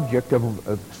the subject of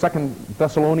 2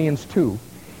 Thessalonians 2,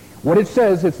 what it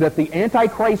says is that the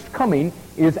Antichrist coming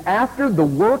is after the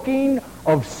working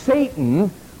of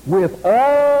Satan with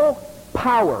all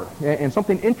power. And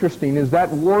something interesting is that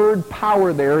word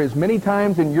power there is many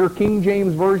times in your King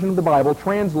James Version of the Bible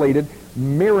translated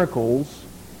miracles.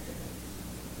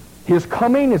 His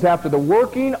coming is after the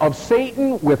working of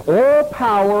Satan with all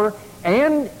power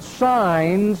and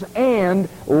signs and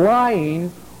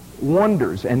lying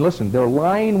wonders. And listen, they're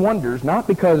lying wonders not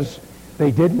because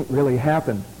they didn't really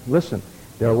happen. Listen,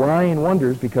 they're lying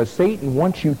wonders because Satan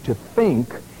wants you to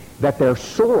think that their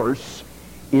source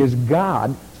is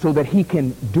God so that he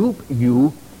can dupe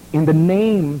you in the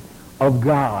name of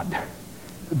God.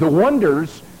 The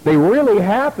wonders, they really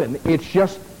happen. It's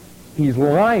just he's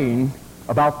lying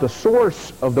about the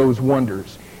source of those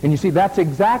wonders. And you see, that's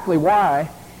exactly why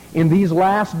in these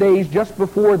last days, just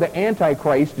before the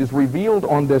Antichrist is revealed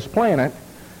on this planet,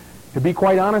 to be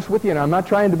quite honest with you, and I'm not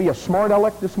trying to be a smart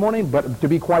aleck this morning, but to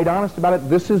be quite honest about it,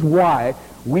 this is why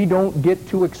we don't get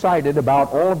too excited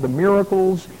about all of the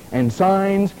miracles and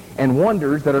signs and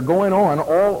wonders that are going on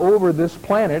all over this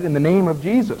planet in the name of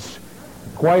Jesus.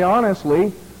 Quite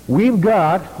honestly, we've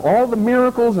got all the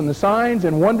miracles and the signs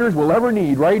and wonders we'll ever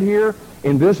need right here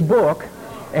in this book,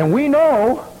 and we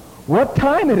know what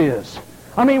time it is.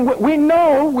 I mean, we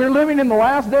know we're living in the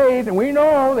last days, and we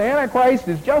know the Antichrist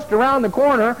is just around the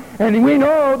corner, and we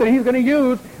know that he's going to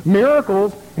use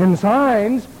miracles and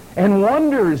signs and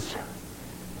wonders.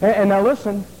 And now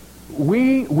listen,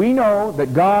 we know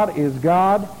that God is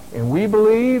God, and we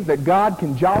believe that God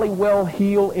can jolly well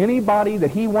heal anybody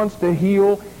that he wants to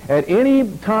heal at any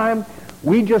time.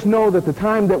 We just know that the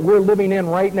time that we're living in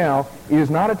right now is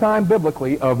not a time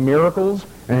biblically of miracles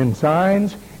and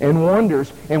signs and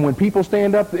wonders. And when people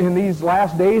stand up in these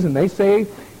last days and they say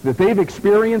that they've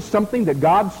experienced something that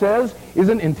God says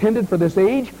isn't intended for this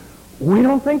age, we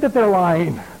don't think that they're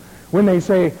lying when they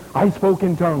say, I spoke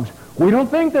in tongues. We don't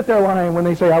think that they're lying when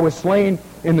they say, I was slain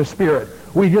in the Spirit.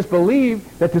 We just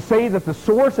believe that to say that the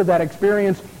source of that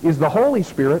experience is the Holy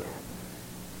Spirit,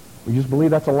 we just believe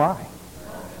that's a lie.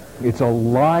 It's a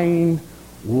lying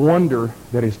wonder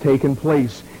that has taken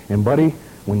place. And buddy,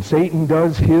 when Satan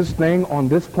does his thing on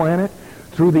this planet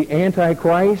through the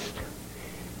Antichrist,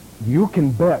 you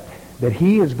can bet that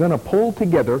he is going to pull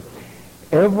together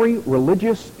every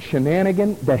religious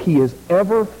shenanigan that he has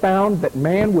ever found that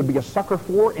man would be a sucker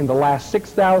for in the last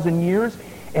 6,000 years,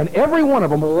 and every one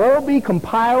of them will all be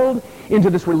compiled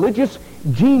into this religious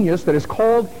genius that is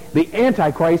called the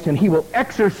Antichrist, and he will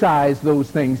exercise those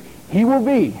things. He will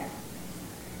be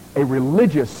a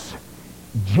religious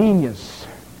genius.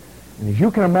 And as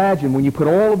you can imagine, when you put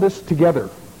all of this together,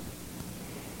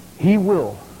 he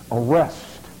will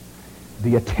arrest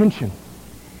the attention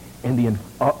and the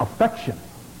affection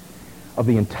of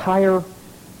the entire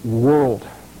world.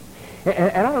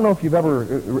 And I don't know if you've ever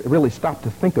really stopped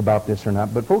to think about this or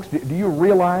not, but folks, do you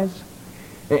realize,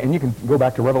 and you can go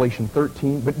back to Revelation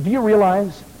 13, but do you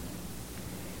realize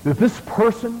that this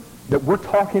person that we're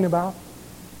talking about,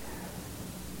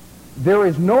 there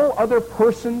is no other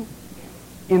person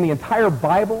in the entire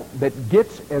Bible that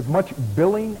gets as much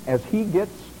billing as he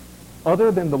gets other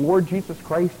than the Lord Jesus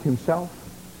Christ himself?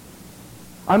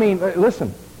 I mean,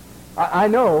 listen, I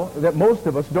know that most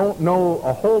of us don't know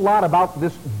a whole lot about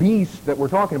this beast that we're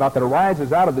talking about that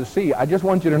arises out of the sea. I just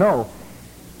want you to know,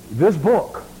 this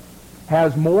book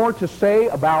has more to say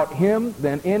about him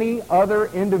than any other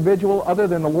individual other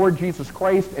than the Lord Jesus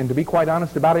Christ, and to be quite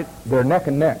honest about it, they're neck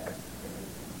and neck.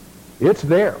 It's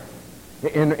there.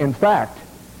 In fact,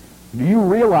 do you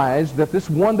realize that this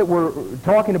one that we're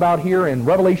talking about here in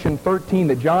Revelation 13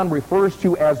 that John refers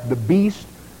to as the beast,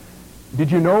 did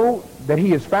you know that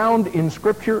he is found in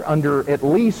Scripture under at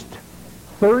least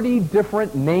 30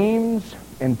 different names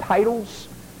and titles?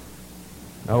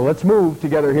 Now let's move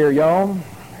together here, y'all.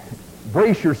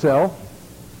 Brace yourself.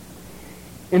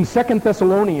 In 2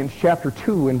 Thessalonians chapter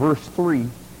 2 and verse 3,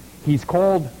 he's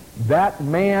called that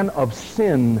man of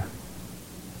sin.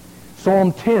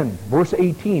 Psalm 10, verse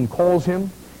 18, calls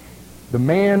him the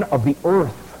man of the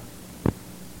earth.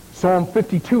 Psalm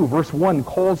 52, verse 1,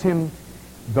 calls him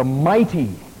the mighty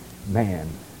man.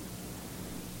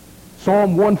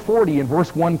 Psalm 140 in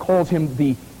verse 1 calls him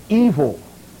the evil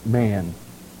man.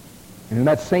 And in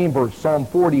that same verse, Psalm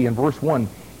 40 in verse 1,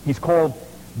 he's called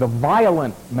the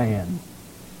violent man.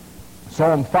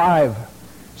 Psalm 5,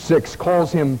 6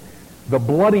 calls him the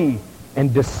bloody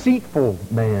and deceitful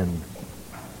man.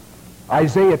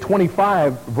 Isaiah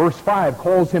 25, verse 5,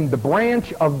 calls him the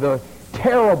branch of the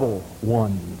terrible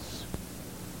ones.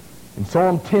 In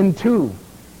Psalm 10:2,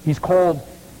 he's called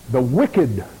the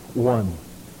wicked one.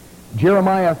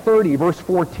 Jeremiah 30, verse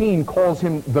 14, calls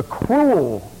him the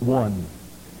cruel one.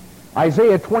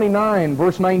 Isaiah 29,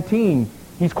 verse 19,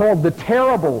 he's called the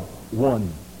terrible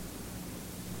one.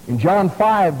 In John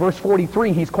 5, verse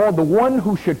 43, he's called the one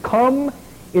who should come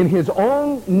in his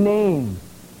own name.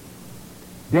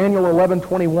 Daniel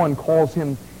 11:21 calls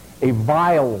him a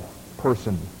vile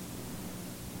person.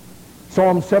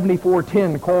 Psalm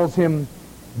 74:10 calls him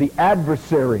the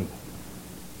adversary.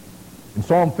 In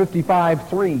Psalm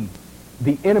 55:3,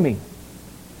 the enemy.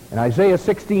 In Isaiah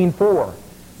 16:4,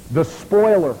 the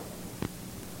spoiler.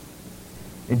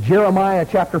 In Jeremiah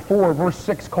chapter 4, verse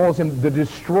 6 calls him the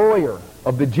destroyer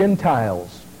of the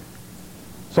Gentiles.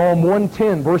 Psalm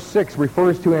 110, verse 6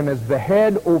 refers to him as the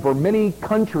head over many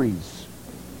countries.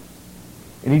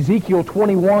 In Ezekiel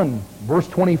 21, verse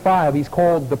 25, he's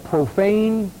called the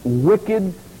profane,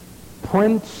 wicked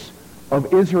prince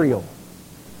of Israel.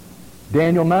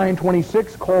 Daniel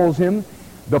 9:26 calls him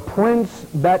the prince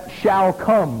that shall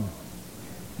come.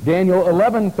 Daniel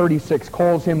 11:36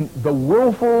 calls him the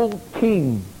willful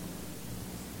king.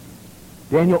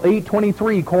 Daniel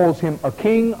 8:23 calls him a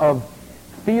king of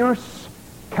fierce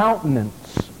countenance.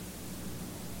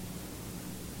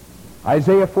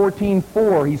 Isaiah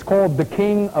 14:4, he's called the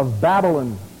king of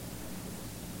Babylon.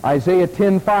 Isaiah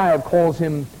 10:5 calls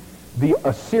him the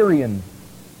Assyrian.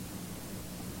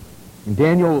 In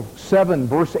Daniel 7,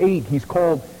 verse 8, he's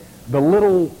called the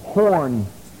little horn.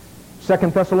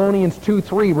 2 Thessalonians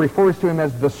 2:3 refers to him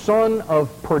as the son of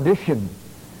perdition.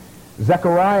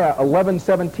 Zechariah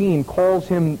 11:17 calls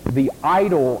him the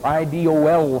idol,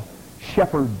 I-D-O-L,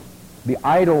 shepherd, the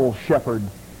idol shepherd.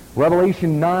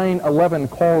 Revelation 9:11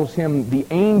 calls him the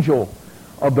angel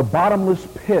of the bottomless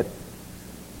pit.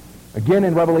 Again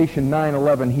in Revelation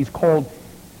 9:11, he's called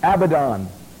Abaddon.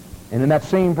 And in that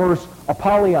same verse,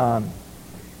 Apollyon.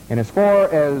 And as far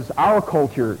as our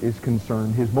culture is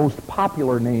concerned, his most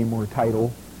popular name or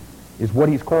title is what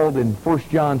he's called in 1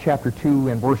 John chapter 2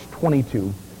 and verse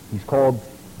 22. He's called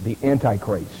the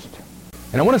Antichrist.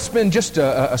 And I want to spend just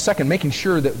a second making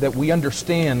sure that we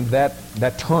understand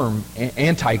that term,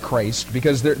 Antichrist,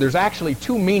 because there's actually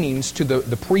two meanings to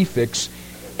the prefix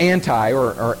anti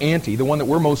or anti. The one that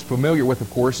we're most familiar with, of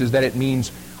course, is that it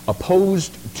means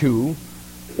opposed to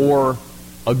or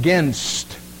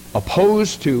against.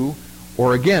 Opposed to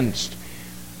or against.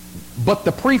 But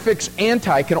the prefix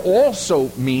anti can also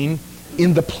mean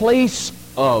in the place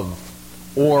of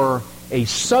or a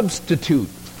substitute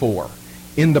for.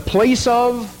 In the place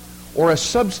of or a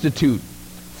substitute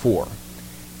for.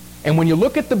 And when you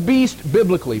look at the beast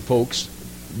biblically, folks,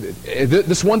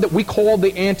 this one that we call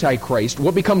the Antichrist,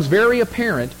 what becomes very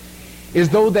apparent is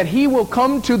though that he will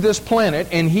come to this planet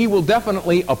and he will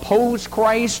definitely oppose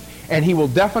Christ and he will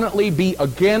definitely be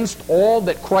against all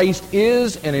that Christ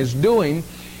is and is doing,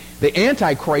 the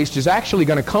Antichrist is actually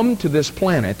going to come to this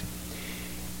planet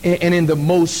and in the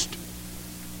most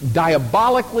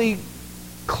diabolically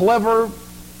clever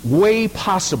way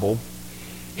possible,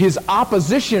 his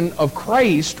opposition of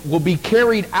Christ will be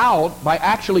carried out by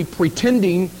actually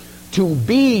pretending to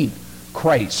be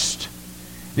Christ.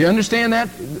 Do you understand that?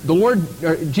 The Lord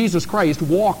Jesus Christ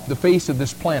walked the face of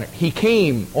this planet. He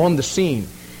came on the scene,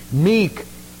 meek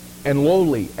and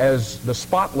lowly as the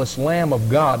spotless Lamb of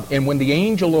God. And when the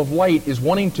angel of light is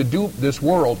wanting to dupe this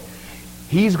world,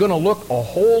 he's going to look a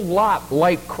whole lot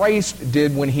like Christ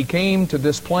did when he came to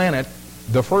this planet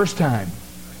the first time.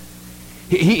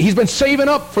 He's been saving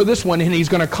up for this one, and he's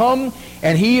going to come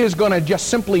and he is going to just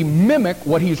simply mimic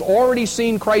what he's already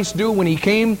seen Christ do when he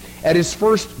came at his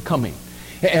first coming.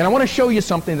 And I want to show you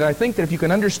something that I think that if you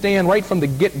can understand right from the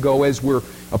get-go as we're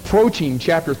approaching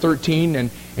chapter 13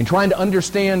 and trying to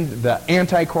understand the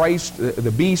Antichrist,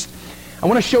 the beast, I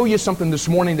want to show you something this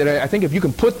morning that I think if you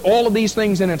can put all of these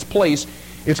things in its place,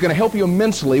 it's going to help you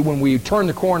immensely when we turn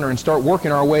the corner and start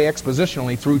working our way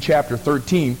expositionally through chapter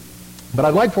 13. But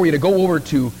I'd like for you to go over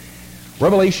to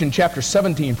Revelation chapter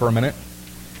 17 for a minute.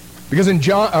 Because in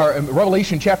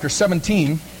Revelation chapter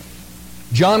 17,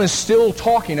 John is still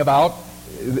talking about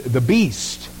the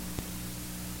beast.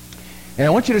 And I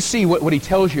want you to see what he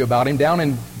tells you about him down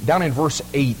in verse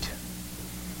 8.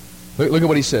 Look at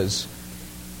what he says.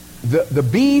 The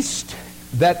beast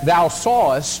that thou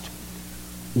sawest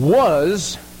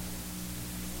was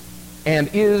and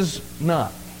is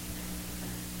not.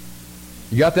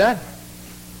 You got that?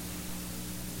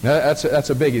 That's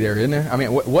a biggie there, isn't there? I mean,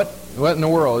 what in the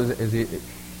world is he?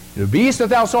 The beast that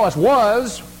thou sawest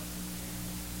was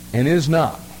and is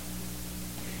not.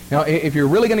 Now, if you're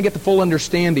really going to get the full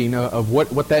understanding of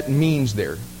what that means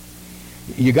there,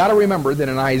 you got to remember that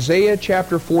in Isaiah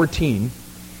chapter 14,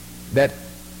 that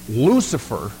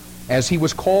Lucifer, as he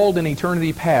was called in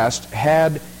eternity past,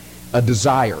 had a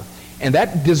desire. And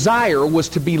that desire was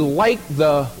to be like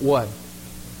the what?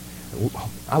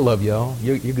 I love y'all.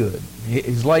 You're good.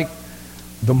 He's like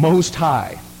the Most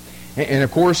High. And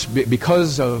of course,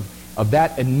 because of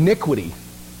that iniquity,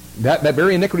 that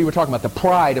very iniquity we're talking about, the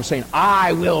pride of saying,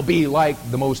 I will be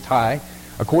like the Most High,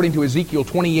 according to Ezekiel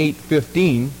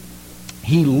 28:15,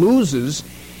 he loses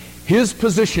his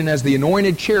position as the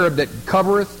anointed cherub that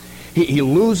covereth. He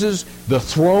loses the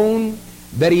throne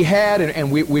that he had,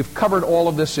 and we've covered all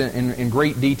of this in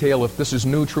great detail. If this is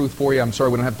new truth for you, I'm sorry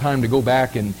we don't have time to go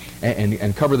back and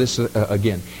cover this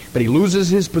again. But he loses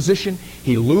his position,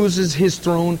 he loses his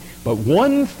throne, but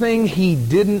one thing he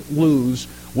didn't lose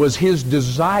was his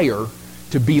desire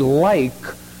to be like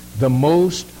the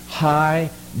Most High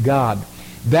God.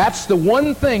 That's the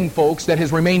one thing, folks, that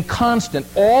has remained constant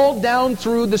all down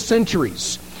through the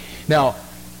centuries. Now,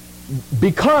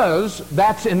 because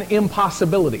that's an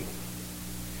impossibility.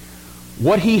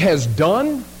 What he has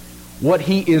done, what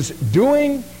he is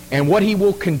doing, and what he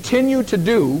will continue to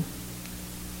do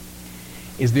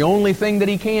is the only thing that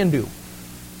he can do.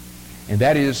 And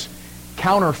that is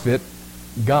counterfeit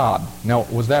God. Now,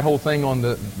 was that whole thing on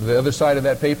the other side of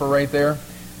that paper right there?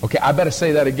 Okay, I better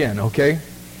say that again, okay?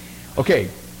 Okay.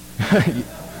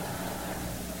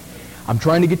 I'm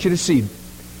trying to get you to see.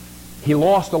 He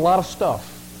lost a lot of stuff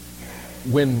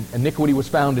when iniquity was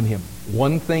found in him.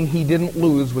 One thing he didn't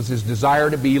lose was his desire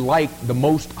to be like the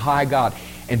Most High God.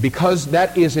 And because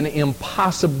that is an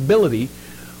impossibility,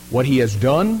 what he has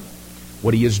done,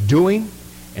 what he is doing,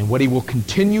 and what he will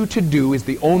continue to do is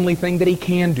the only thing that he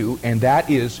can do, and that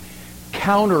is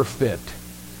counterfeit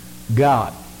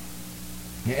God.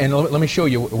 And let me show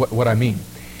you what I mean.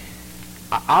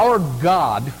 Our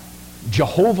God,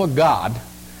 Jehovah God,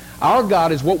 our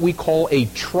God is what we call a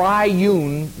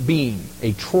triune being.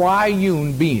 A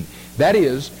triune being. That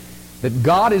is, that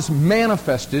God is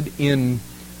manifested in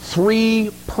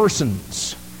three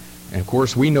persons. And of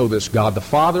course we know this. God the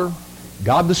Father,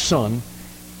 God the Son,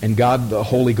 and God the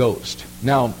Holy Ghost.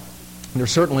 Now,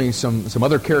 there's certainly some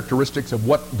other characteristics of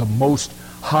what the Most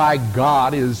High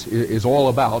God is all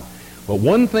about. But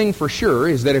one thing for sure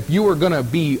is that if you are going to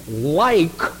be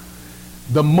like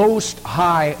the Most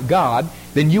High God,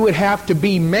 then you would have to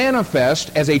be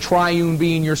manifest as a triune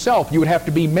being yourself. You would have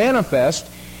to be manifest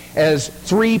as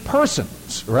three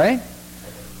persons, right?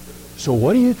 So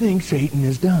what do you think Satan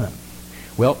has done?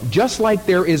 Well, just like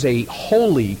there is a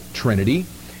holy Trinity,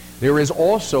 there is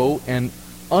also an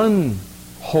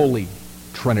unholy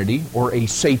Trinity, or a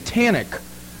satanic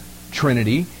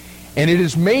Trinity, and it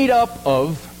is made up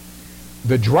of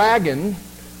the dragon,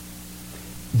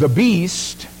 the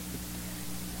beast,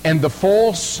 and the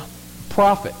false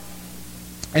prophet.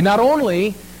 And not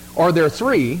only are there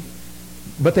three,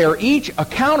 but they are each a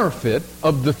counterfeit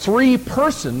of the three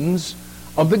persons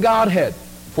of the Godhead.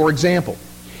 For example,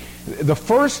 the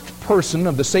first person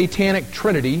of the satanic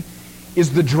Trinity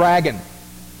is the dragon.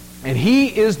 And he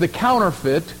is the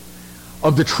counterfeit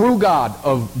of the true God,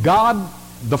 of God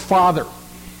the Father.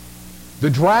 The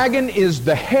dragon is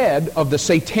the head of the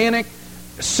satanic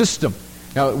system.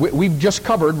 Now, we've just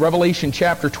covered Revelation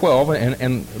chapter 12,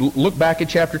 and look back at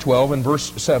chapter 12 and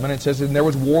verse 7. It says, and there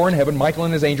was war in heaven. Michael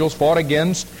and his angels fought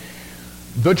against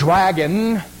the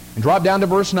dragon. And drop down to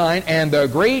verse 9. And the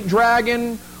great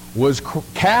dragon was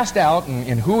cast out.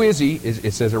 And who is he?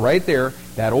 It says it right there.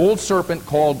 That old serpent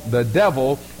called the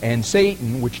devil and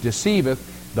Satan, which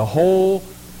deceiveth the whole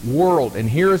world. And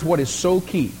here's what is so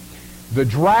key. The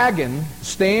dragon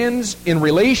stands in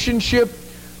relationship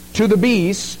to the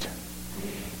beast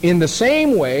in the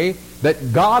same way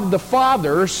that God the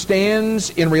Father stands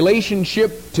in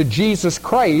relationship to Jesus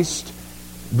Christ,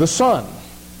 the Son.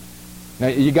 Now,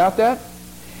 you got that?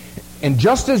 And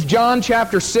just as John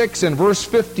chapter 6 and verse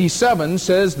 57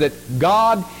 says that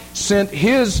God sent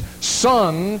His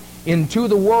Son into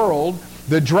the world,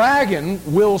 the dragon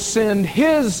will send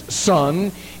his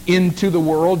son into the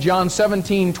world. John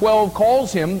 17:12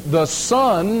 calls him the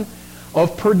son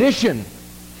of perdition.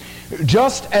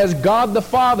 Just as God the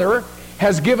Father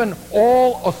has given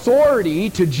all authority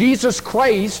to Jesus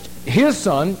Christ, His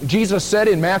Son, Jesus said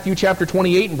in Matthew chapter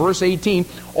 28 and verse 18,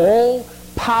 all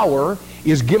power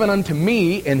is given unto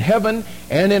me in heaven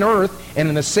and in earth. And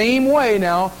in the same way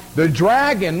now, the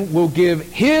dragon will give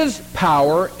his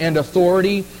power and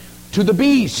authority to the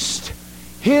beast,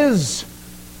 his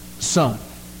son.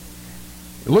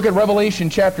 Look at Revelation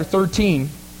chapter 13.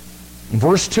 In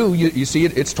verse 2, you see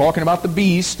it's talking about the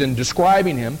beast and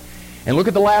describing him. And look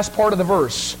at the last part of the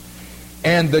verse.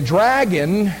 And the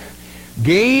dragon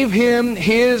gave him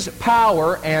his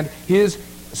power and his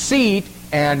seat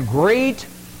and great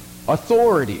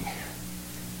authority.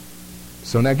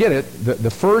 So now get it,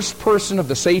 the first person of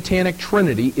the satanic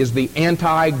trinity is the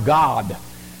anti-God,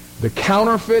 the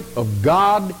counterfeit of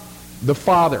God the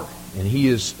Father. And he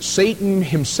is Satan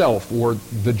himself, or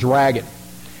the dragon.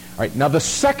 All right, now the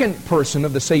second person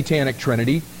of the satanic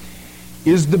trinity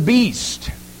is the beast.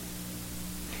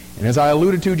 And as I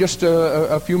alluded to just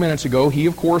a few minutes ago, he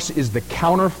of course is the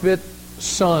counterfeit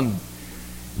son,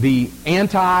 the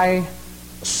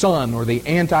anti-son, or the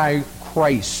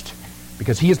anti-Christ,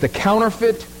 because he is the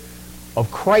counterfeit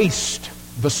of Christ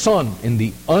the Son in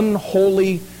the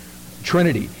unholy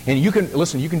Trinity. And you can,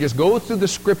 listen, you can just go through the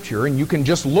Scripture and you can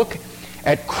just look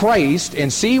at Christ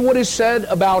and see what is said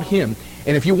about Him.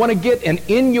 And if you want to get an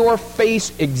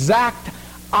in-your-face exact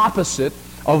opposite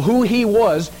of who He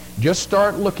was, just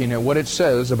start looking at what it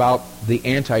says about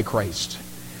the Antichrist.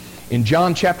 In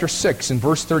John chapter 6 and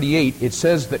verse 38, it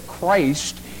says that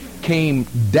Christ came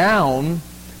down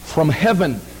from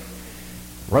heaven.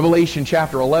 Revelation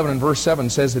chapter 11 and verse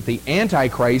 7 says that the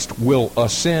Antichrist will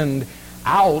ascend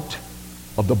out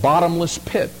of the bottomless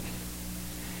pit.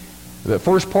 The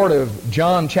first part of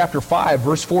John chapter 5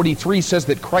 verse 43 says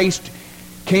that Christ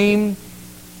came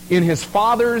in His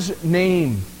Father's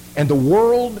name, and the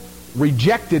world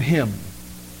rejected Him.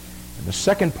 And the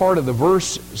second part of the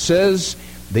verse says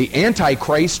the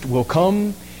Antichrist will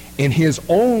come in His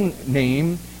own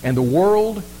name, and the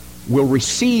world will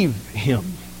receive Him.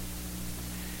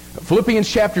 Philippians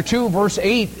chapter 2 verse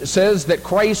 8 says that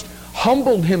Christ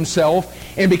humbled Himself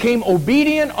and became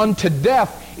obedient unto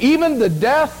death, even the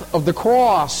death of the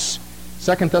cross.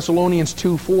 2 Thessalonians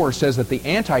 2:4 says that the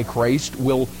Antichrist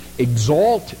will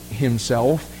exalt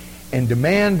himself and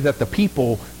demand that the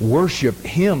people worship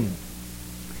him.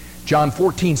 John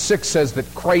 14:6 says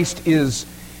that Christ is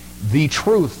the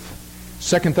truth.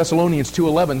 2 Thessalonians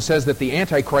 2:11 says that the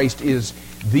Antichrist is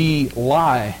the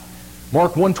lie.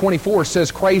 Mark 1:24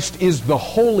 says Christ is the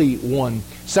Holy One.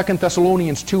 2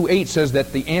 Thessalonians 2:8 says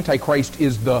that the Antichrist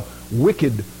is the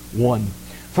wicked one.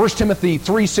 1 Timothy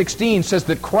 3:16 says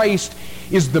that Christ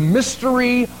is the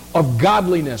mystery of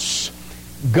godliness,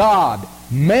 God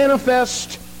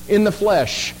manifest in the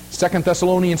flesh. 2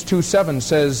 Thessalonians 2:7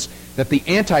 says that the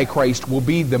Antichrist will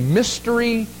be the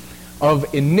mystery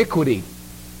of iniquity,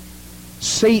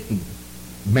 Satan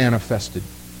manifested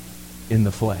in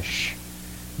the flesh.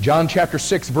 John chapter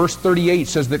 6 verse 38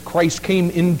 says that Christ came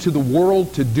into the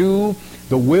world to do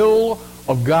the will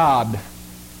of God.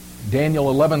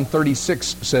 Daniel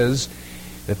 11:36 says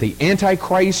that the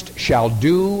Antichrist shall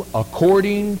do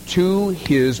according to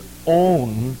his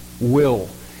own will.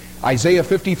 Isaiah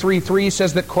 53:3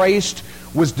 says that Christ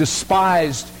was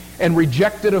despised and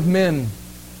rejected of men.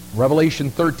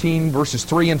 Revelation 13 verses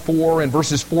 3 and 4 and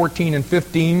verses 14 and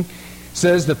 15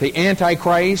 says that the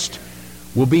Antichrist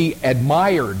will be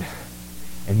admired,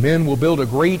 and men will build a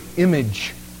great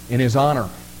image in his honor.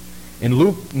 In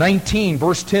Luke 19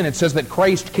 verse 10 it says that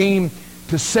Christ came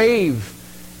to save.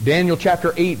 Daniel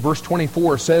chapter 8 verse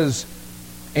 24 says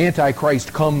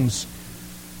Antichrist comes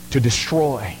to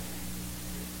destroy.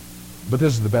 But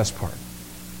this is the best part.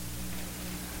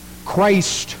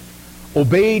 Christ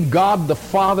obeyed God the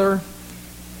Father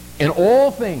in all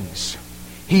things.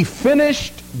 He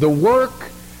finished the work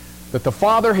that the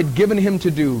Father had given Him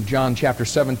to do. John chapter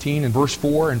 17 and verse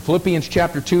 4. And Philippians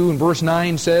chapter 2 and verse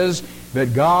 9 says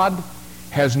that God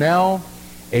has now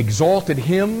exalted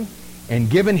Him and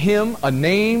given Him a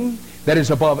name that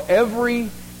is above every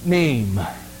name.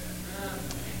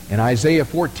 And Isaiah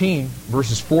 14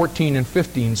 verses 14 and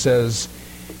 15 says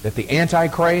that the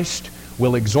Antichrist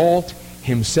will exalt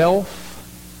himself,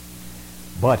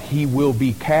 but he will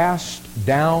be cast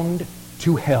down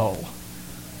to hell.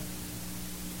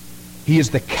 He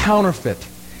is the counterfeit.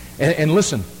 And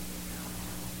listen,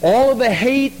 all of the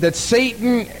hate that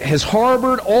Satan has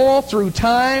harbored all through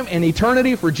time and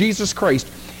eternity for Jesus Christ,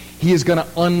 he is going to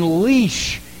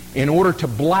unleash in order to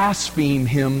blaspheme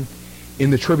Him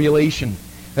in the tribulation.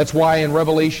 That's why in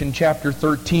Revelation chapter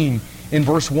 13 in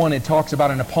verse 1 it talks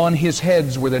about, and upon his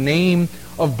heads were the name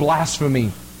of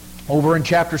blasphemy. Over in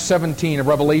chapter 17 of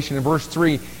Revelation, in verse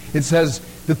 3, it says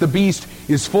that the beast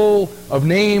is full of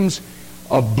names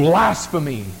of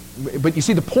blasphemy. But you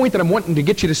see, the point that I'm wanting to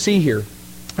get you to see here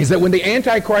is that when the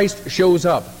Antichrist shows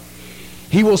up,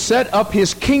 he will set up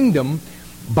his kingdom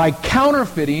by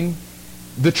counterfeiting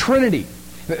the Trinity.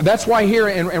 That's why here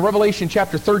in Revelation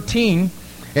chapter 13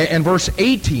 and verse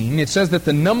 18, it says that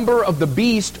the number of the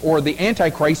beast or the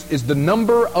Antichrist is the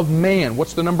number of man.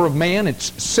 What's the number of man?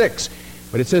 It's 6.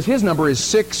 But it says his number is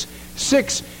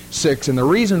 666. And the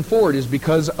reason for it is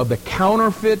because of the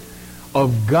counterfeit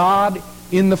of God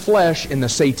in the flesh in the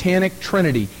satanic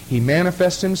Trinity. He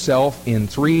manifests himself in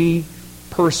 3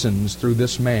 persons through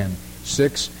this man.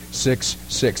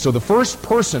 666. So the first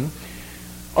person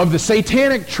of the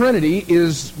satanic Trinity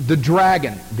is the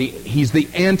dragon. He's the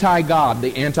anti-God,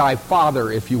 the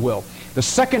anti-father, if you will. The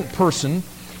second person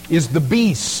is the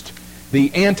beast,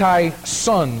 the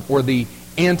anti-son, or the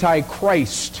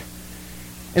anti-Christ.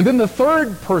 And then the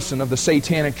third person of the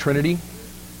satanic Trinity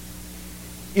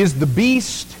is the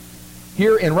beast.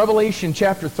 Here in Revelation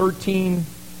chapter 13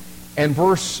 and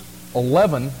verse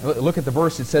 11, look at the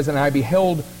verse, it says, and I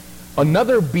beheld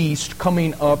another beast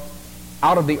coming up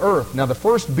out of the earth. Now the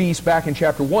first beast back in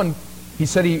chapter 1, he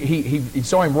said he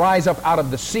saw him rise up out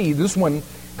of the sea. This one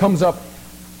comes up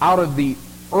out of the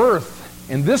earth.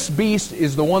 And this beast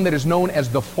is the one that is known as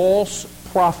the false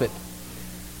prophet.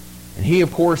 And he,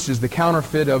 of course, is the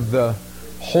counterfeit of the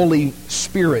Holy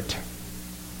Spirit.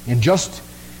 And just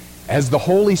as the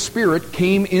Holy Spirit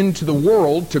came into the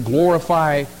world to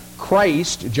glorify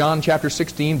Christ, John chapter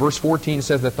 16, verse 14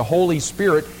 says that the Holy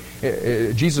Spirit,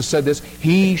 Jesus said this,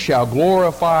 he shall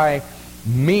glorify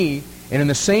me. And in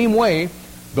the same way,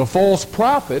 the false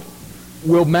prophet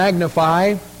will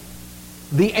magnify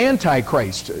the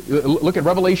Antichrist. Look at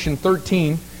Revelation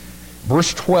 13,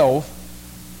 verse 12.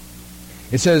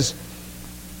 It says,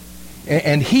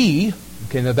 and he,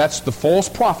 okay, now that's the false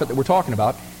prophet that we're talking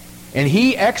about, and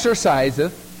he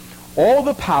exerciseth all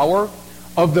the power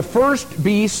of the first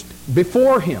beast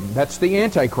before him. That's the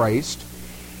Antichrist.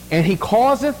 And he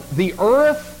causeth the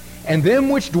earth and them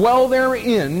which dwell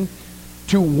therein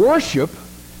to worship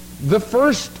the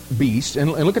first beast.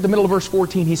 And look at the middle of verse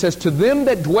 14. He says, to them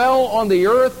that dwell on the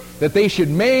earth, that they should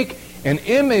make an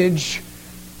image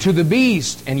to the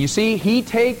beast. And you see, he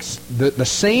takes the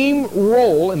same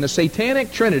role in the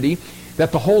satanic Trinity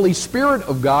that the Holy Spirit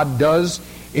of God does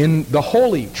in the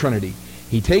Holy Trinity.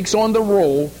 He takes on the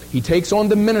role, he takes on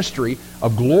the ministry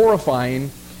of glorifying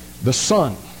the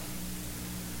Son.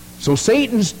 So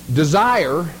Satan's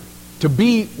desire to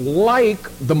be like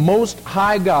the Most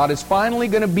High God is finally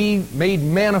going to be made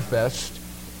manifest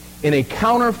in a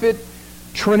counterfeit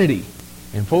Trinity.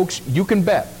 And folks, you can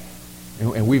bet,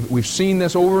 and we've seen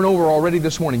this over and over already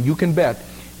this morning, you can bet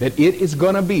that it is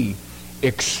going to be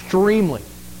extremely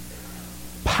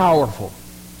powerful.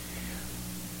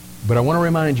 But I want to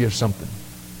remind you of something.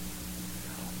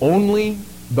 Only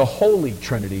the Holy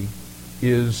Trinity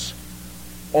is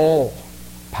all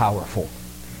powerful.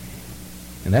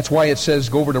 And that's why it says,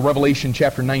 go over to Revelation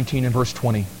chapter 19 and verse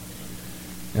 20.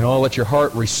 And I'll let your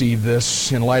heart receive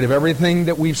this in light of everything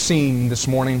that we've seen this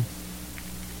morning.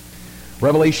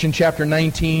 Revelation chapter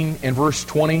 19 and verse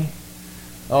 20.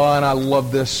 Oh, and I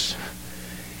love this.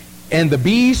 And the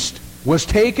beast was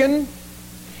taken,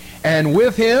 and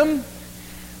with him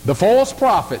the false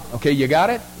prophet. Okay, you got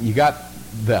it? You got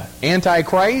the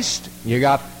Antichrist. You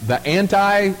got the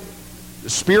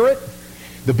anti-spirit.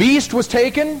 The beast was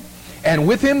taken, and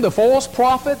with him the false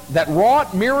prophet that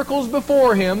wrought miracles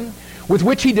before him, with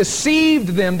which he deceived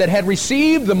them that had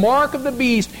received the mark of the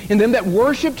beast, and them that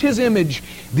worshipped his image.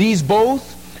 These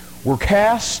both were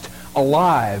cast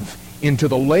alive into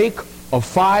the lake of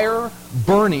fire,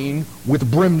 burning with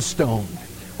brimstone.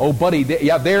 Oh, buddy,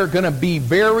 they're going to be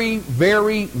very,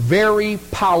 very, very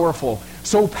powerful.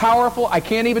 So powerful, I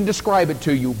can't even describe it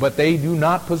to you, but they do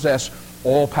not possess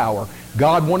all power.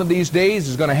 God one of these days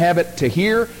is going to have it to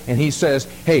here, and he says,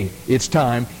 hey, it's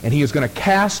time, and he is going to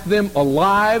cast them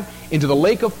alive into the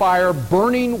lake of fire,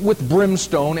 burning with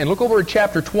brimstone. And look over at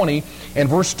chapter 20 and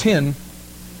verse 10.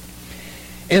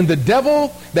 And the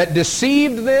devil that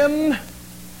deceived them,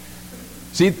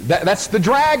 see, that's the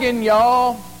dragon,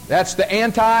 y'all. That's the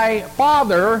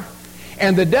anti-father.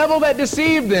 And the devil that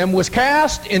deceived them was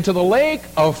cast into the lake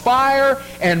of fire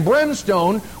and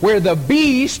brimstone, where the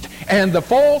beast and the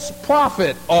false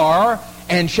prophet are,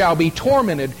 and shall be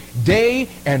tormented day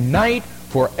and night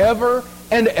forever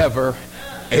and ever.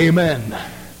 Amen.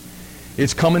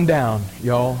 It's coming down,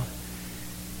 y'all.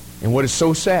 And what is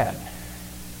so sad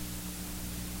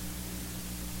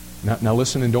Now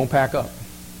listen and don't pack up.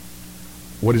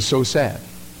 What is so sad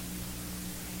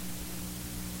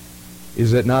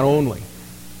is that not only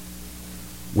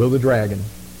will the dragon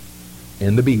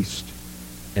and the beast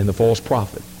and the false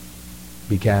prophet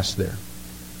be cast there.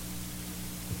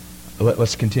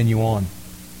 Let's continue on.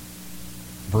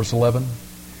 Verse 11,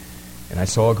 and I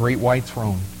saw a great white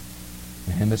throne,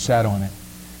 and him that sat on it,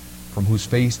 from whose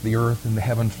face the earth and the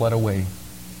heaven fled away,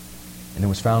 and there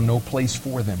was found no place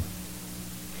for them.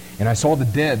 And I saw the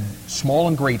dead, small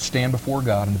and great, stand before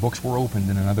God, and the books were opened,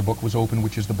 and another book was opened,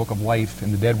 which is the book of life,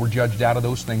 and the dead were judged out of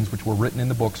those things which were written in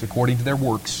the books according to their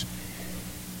works.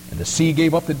 And the sea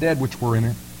gave up the dead which were in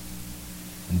it,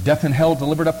 and death and hell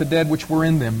delivered up the dead which were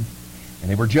in them,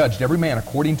 and they were judged every man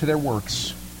according to their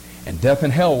works. And death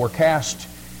and hell were cast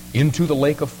into the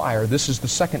lake of fire. This is the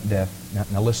second death.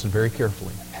 Now listen very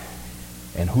carefully.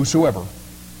 And whosoever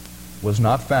was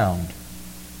not found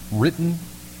written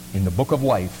in the book of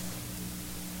life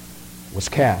was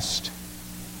cast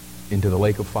into the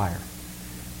lake of fire.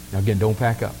 Now again, don't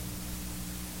pack up.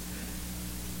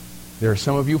 There are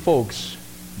some of you folks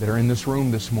that are in this room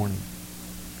this morning.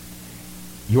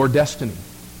 Your destiny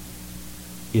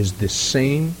is the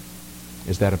same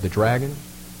as that of the dragon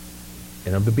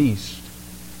and of the beast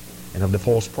and of the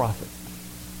false prophet.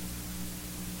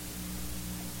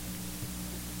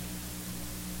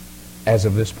 As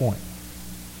of this point.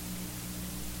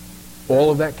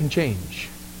 All of that can change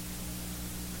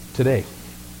today.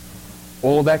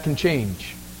 All of that can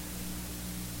change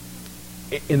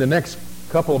in the next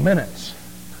couple of minutes.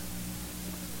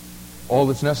 All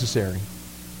that's necessary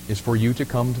is for you to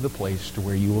come to the place to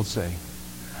where you will say,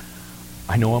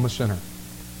 I know I'm a sinner.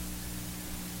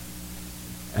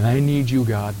 And I need you,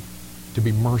 God, to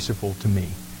be merciful to me.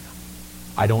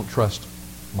 I don't trust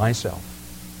myself.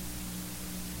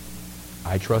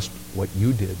 I trust what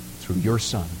you did through your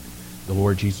Son, the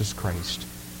Lord Jesus Christ.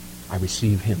 I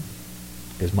receive Him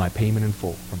as my payment in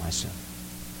full for my sin.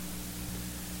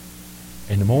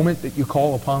 And the moment that you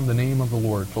call upon the name of the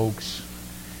Lord, folks,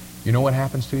 you know what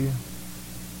happens to you?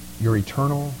 Your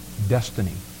eternal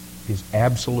destiny is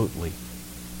absolutely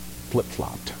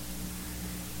flip-flopped.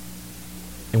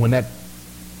 And when that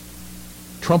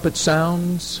trumpet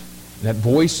sounds, and that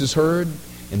voice is heard,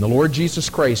 and the Lord Jesus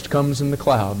Christ comes in the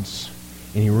clouds,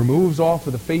 and He removes off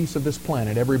of the face of this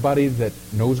planet everybody that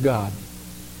knows God,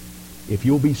 if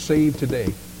you'll be saved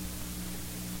today,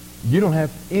 you don't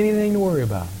have anything to worry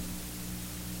about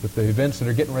with the events that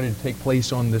are getting ready to take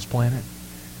place on this planet.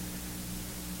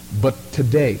 But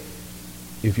today,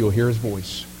 if you'll hear His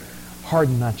voice,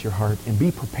 harden not your heart and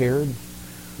be prepared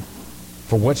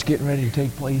for what's getting ready to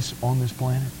take place on this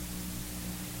planet.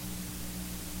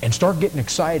 And start getting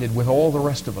excited with all the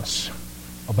rest of us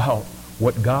about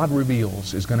what God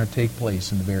reveals is going to take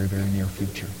place in the very, very near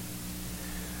future.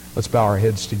 Let's bow our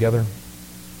heads together.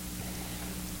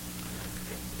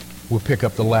 We'll pick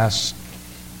up the last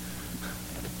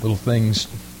little things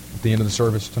at the end of the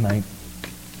service tonight.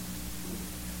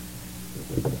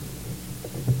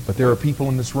 But there are people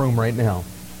in this room right now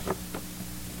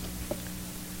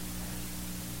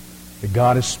that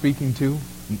God is speaking to,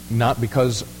 not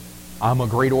because I'm a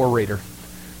great orator.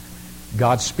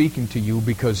 God's speaking to you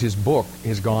because His book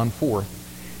has gone forth.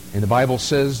 And the Bible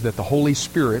says that the Holy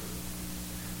Spirit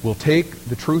will take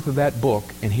the truth of that book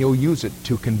and He'll use it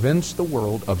to convince the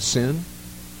world of sin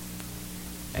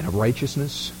and of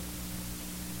righteousness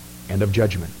and of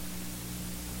judgment.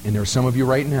 And there are some of you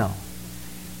right now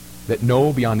that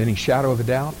know beyond any shadow of a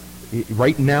doubt,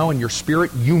 right now in your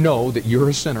spirit, you know that you're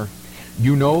a sinner.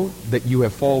 You know that you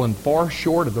have fallen far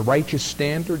short of the righteous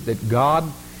standard that God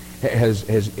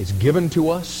has given to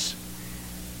us.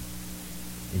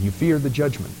 And you fear the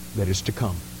judgment that is to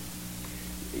come.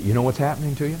 You know what's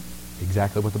happening to you?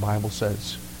 Exactly what the Bible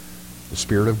says. The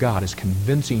Spirit of God is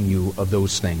convincing you of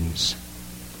those things.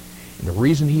 And the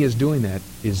reason He is doing that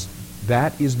is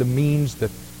the means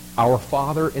that our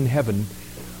Father in heaven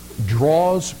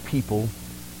draws people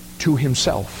to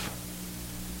Himself.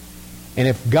 And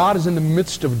if God is in the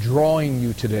midst of drawing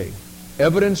you today,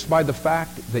 evidenced by the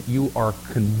fact that you are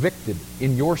convicted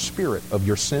in your spirit of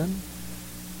your sin,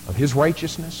 of His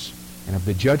righteousness, and of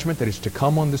the judgment that is to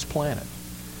come on this planet,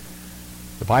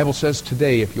 the Bible says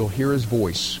today, if you'll hear His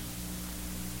voice,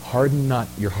 harden not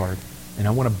your heart. And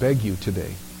I want to beg you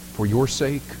today, for your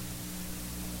sake,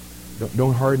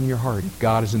 don't harden your heart if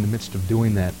God is in the midst of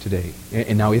doing that today.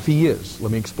 And now if He is,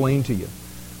 let me explain to you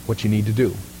what you need to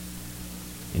do.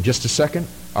 In just a second,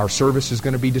 our service is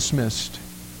going to be dismissed.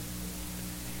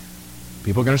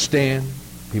 People are going to stand.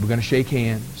 People are going to shake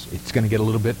hands. It's going to get a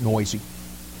little bit noisy.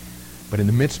 But in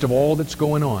the midst of all that's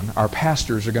going on, our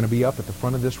pastors are going to be up at the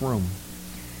front of this room.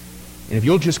 And if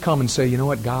you'll just come and say, you know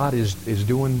what, God is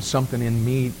doing something in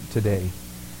me today,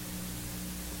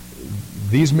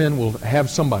 these men will have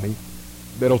somebody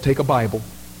that'll take a Bible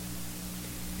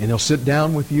and they'll sit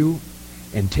down with you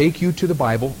and take you to the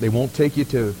Bible. They won't take you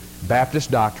to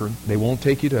Baptist doctrine. They won't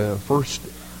take you to First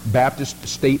Baptist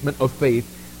statement of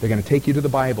faith. They're going to take you to the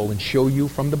Bible and show you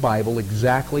from the Bible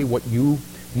exactly what you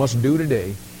must do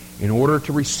today in order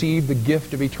to receive the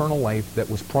gift of eternal life that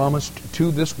was promised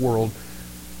to this world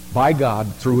by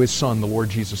God through His Son, the Lord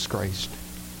Jesus Christ.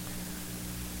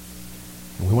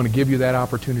 And we want to give you that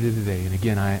opportunity today. And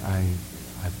again, I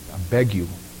beg you,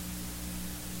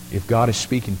 if God is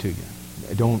speaking to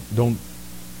you,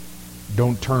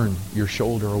 don't turn your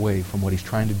shoulder away from what He's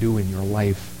trying to do in your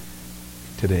life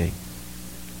today.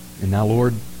 And now,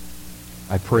 Lord,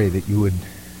 I pray that you would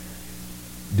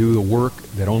do the work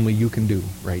that only you can do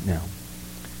right now.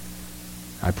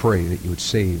 I pray that you would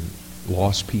save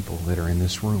lost people that are in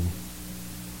this room.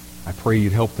 I pray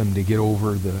you'd help them to get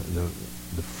over the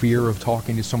fear of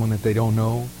talking to someone that they don't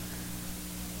know,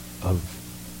 of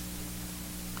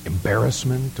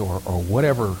embarrassment or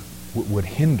whatever would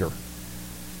hinder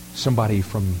somebody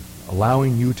from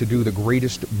allowing you to do the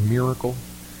greatest miracle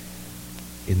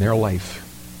in their life.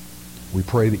 We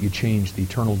pray that you change the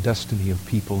eternal destiny of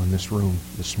people in this room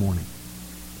this morning.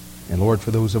 And Lord,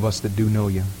 for those of us that do know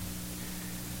you,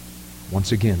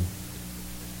 once again,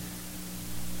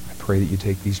 I pray that you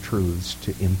take these truths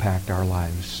to impact our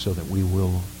lives so that we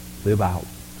will live out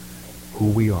who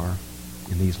we are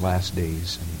in these last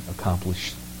days and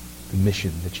accomplish the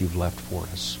mission that you've left for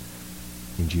us.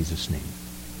 In Jesus' name,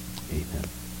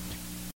 amen.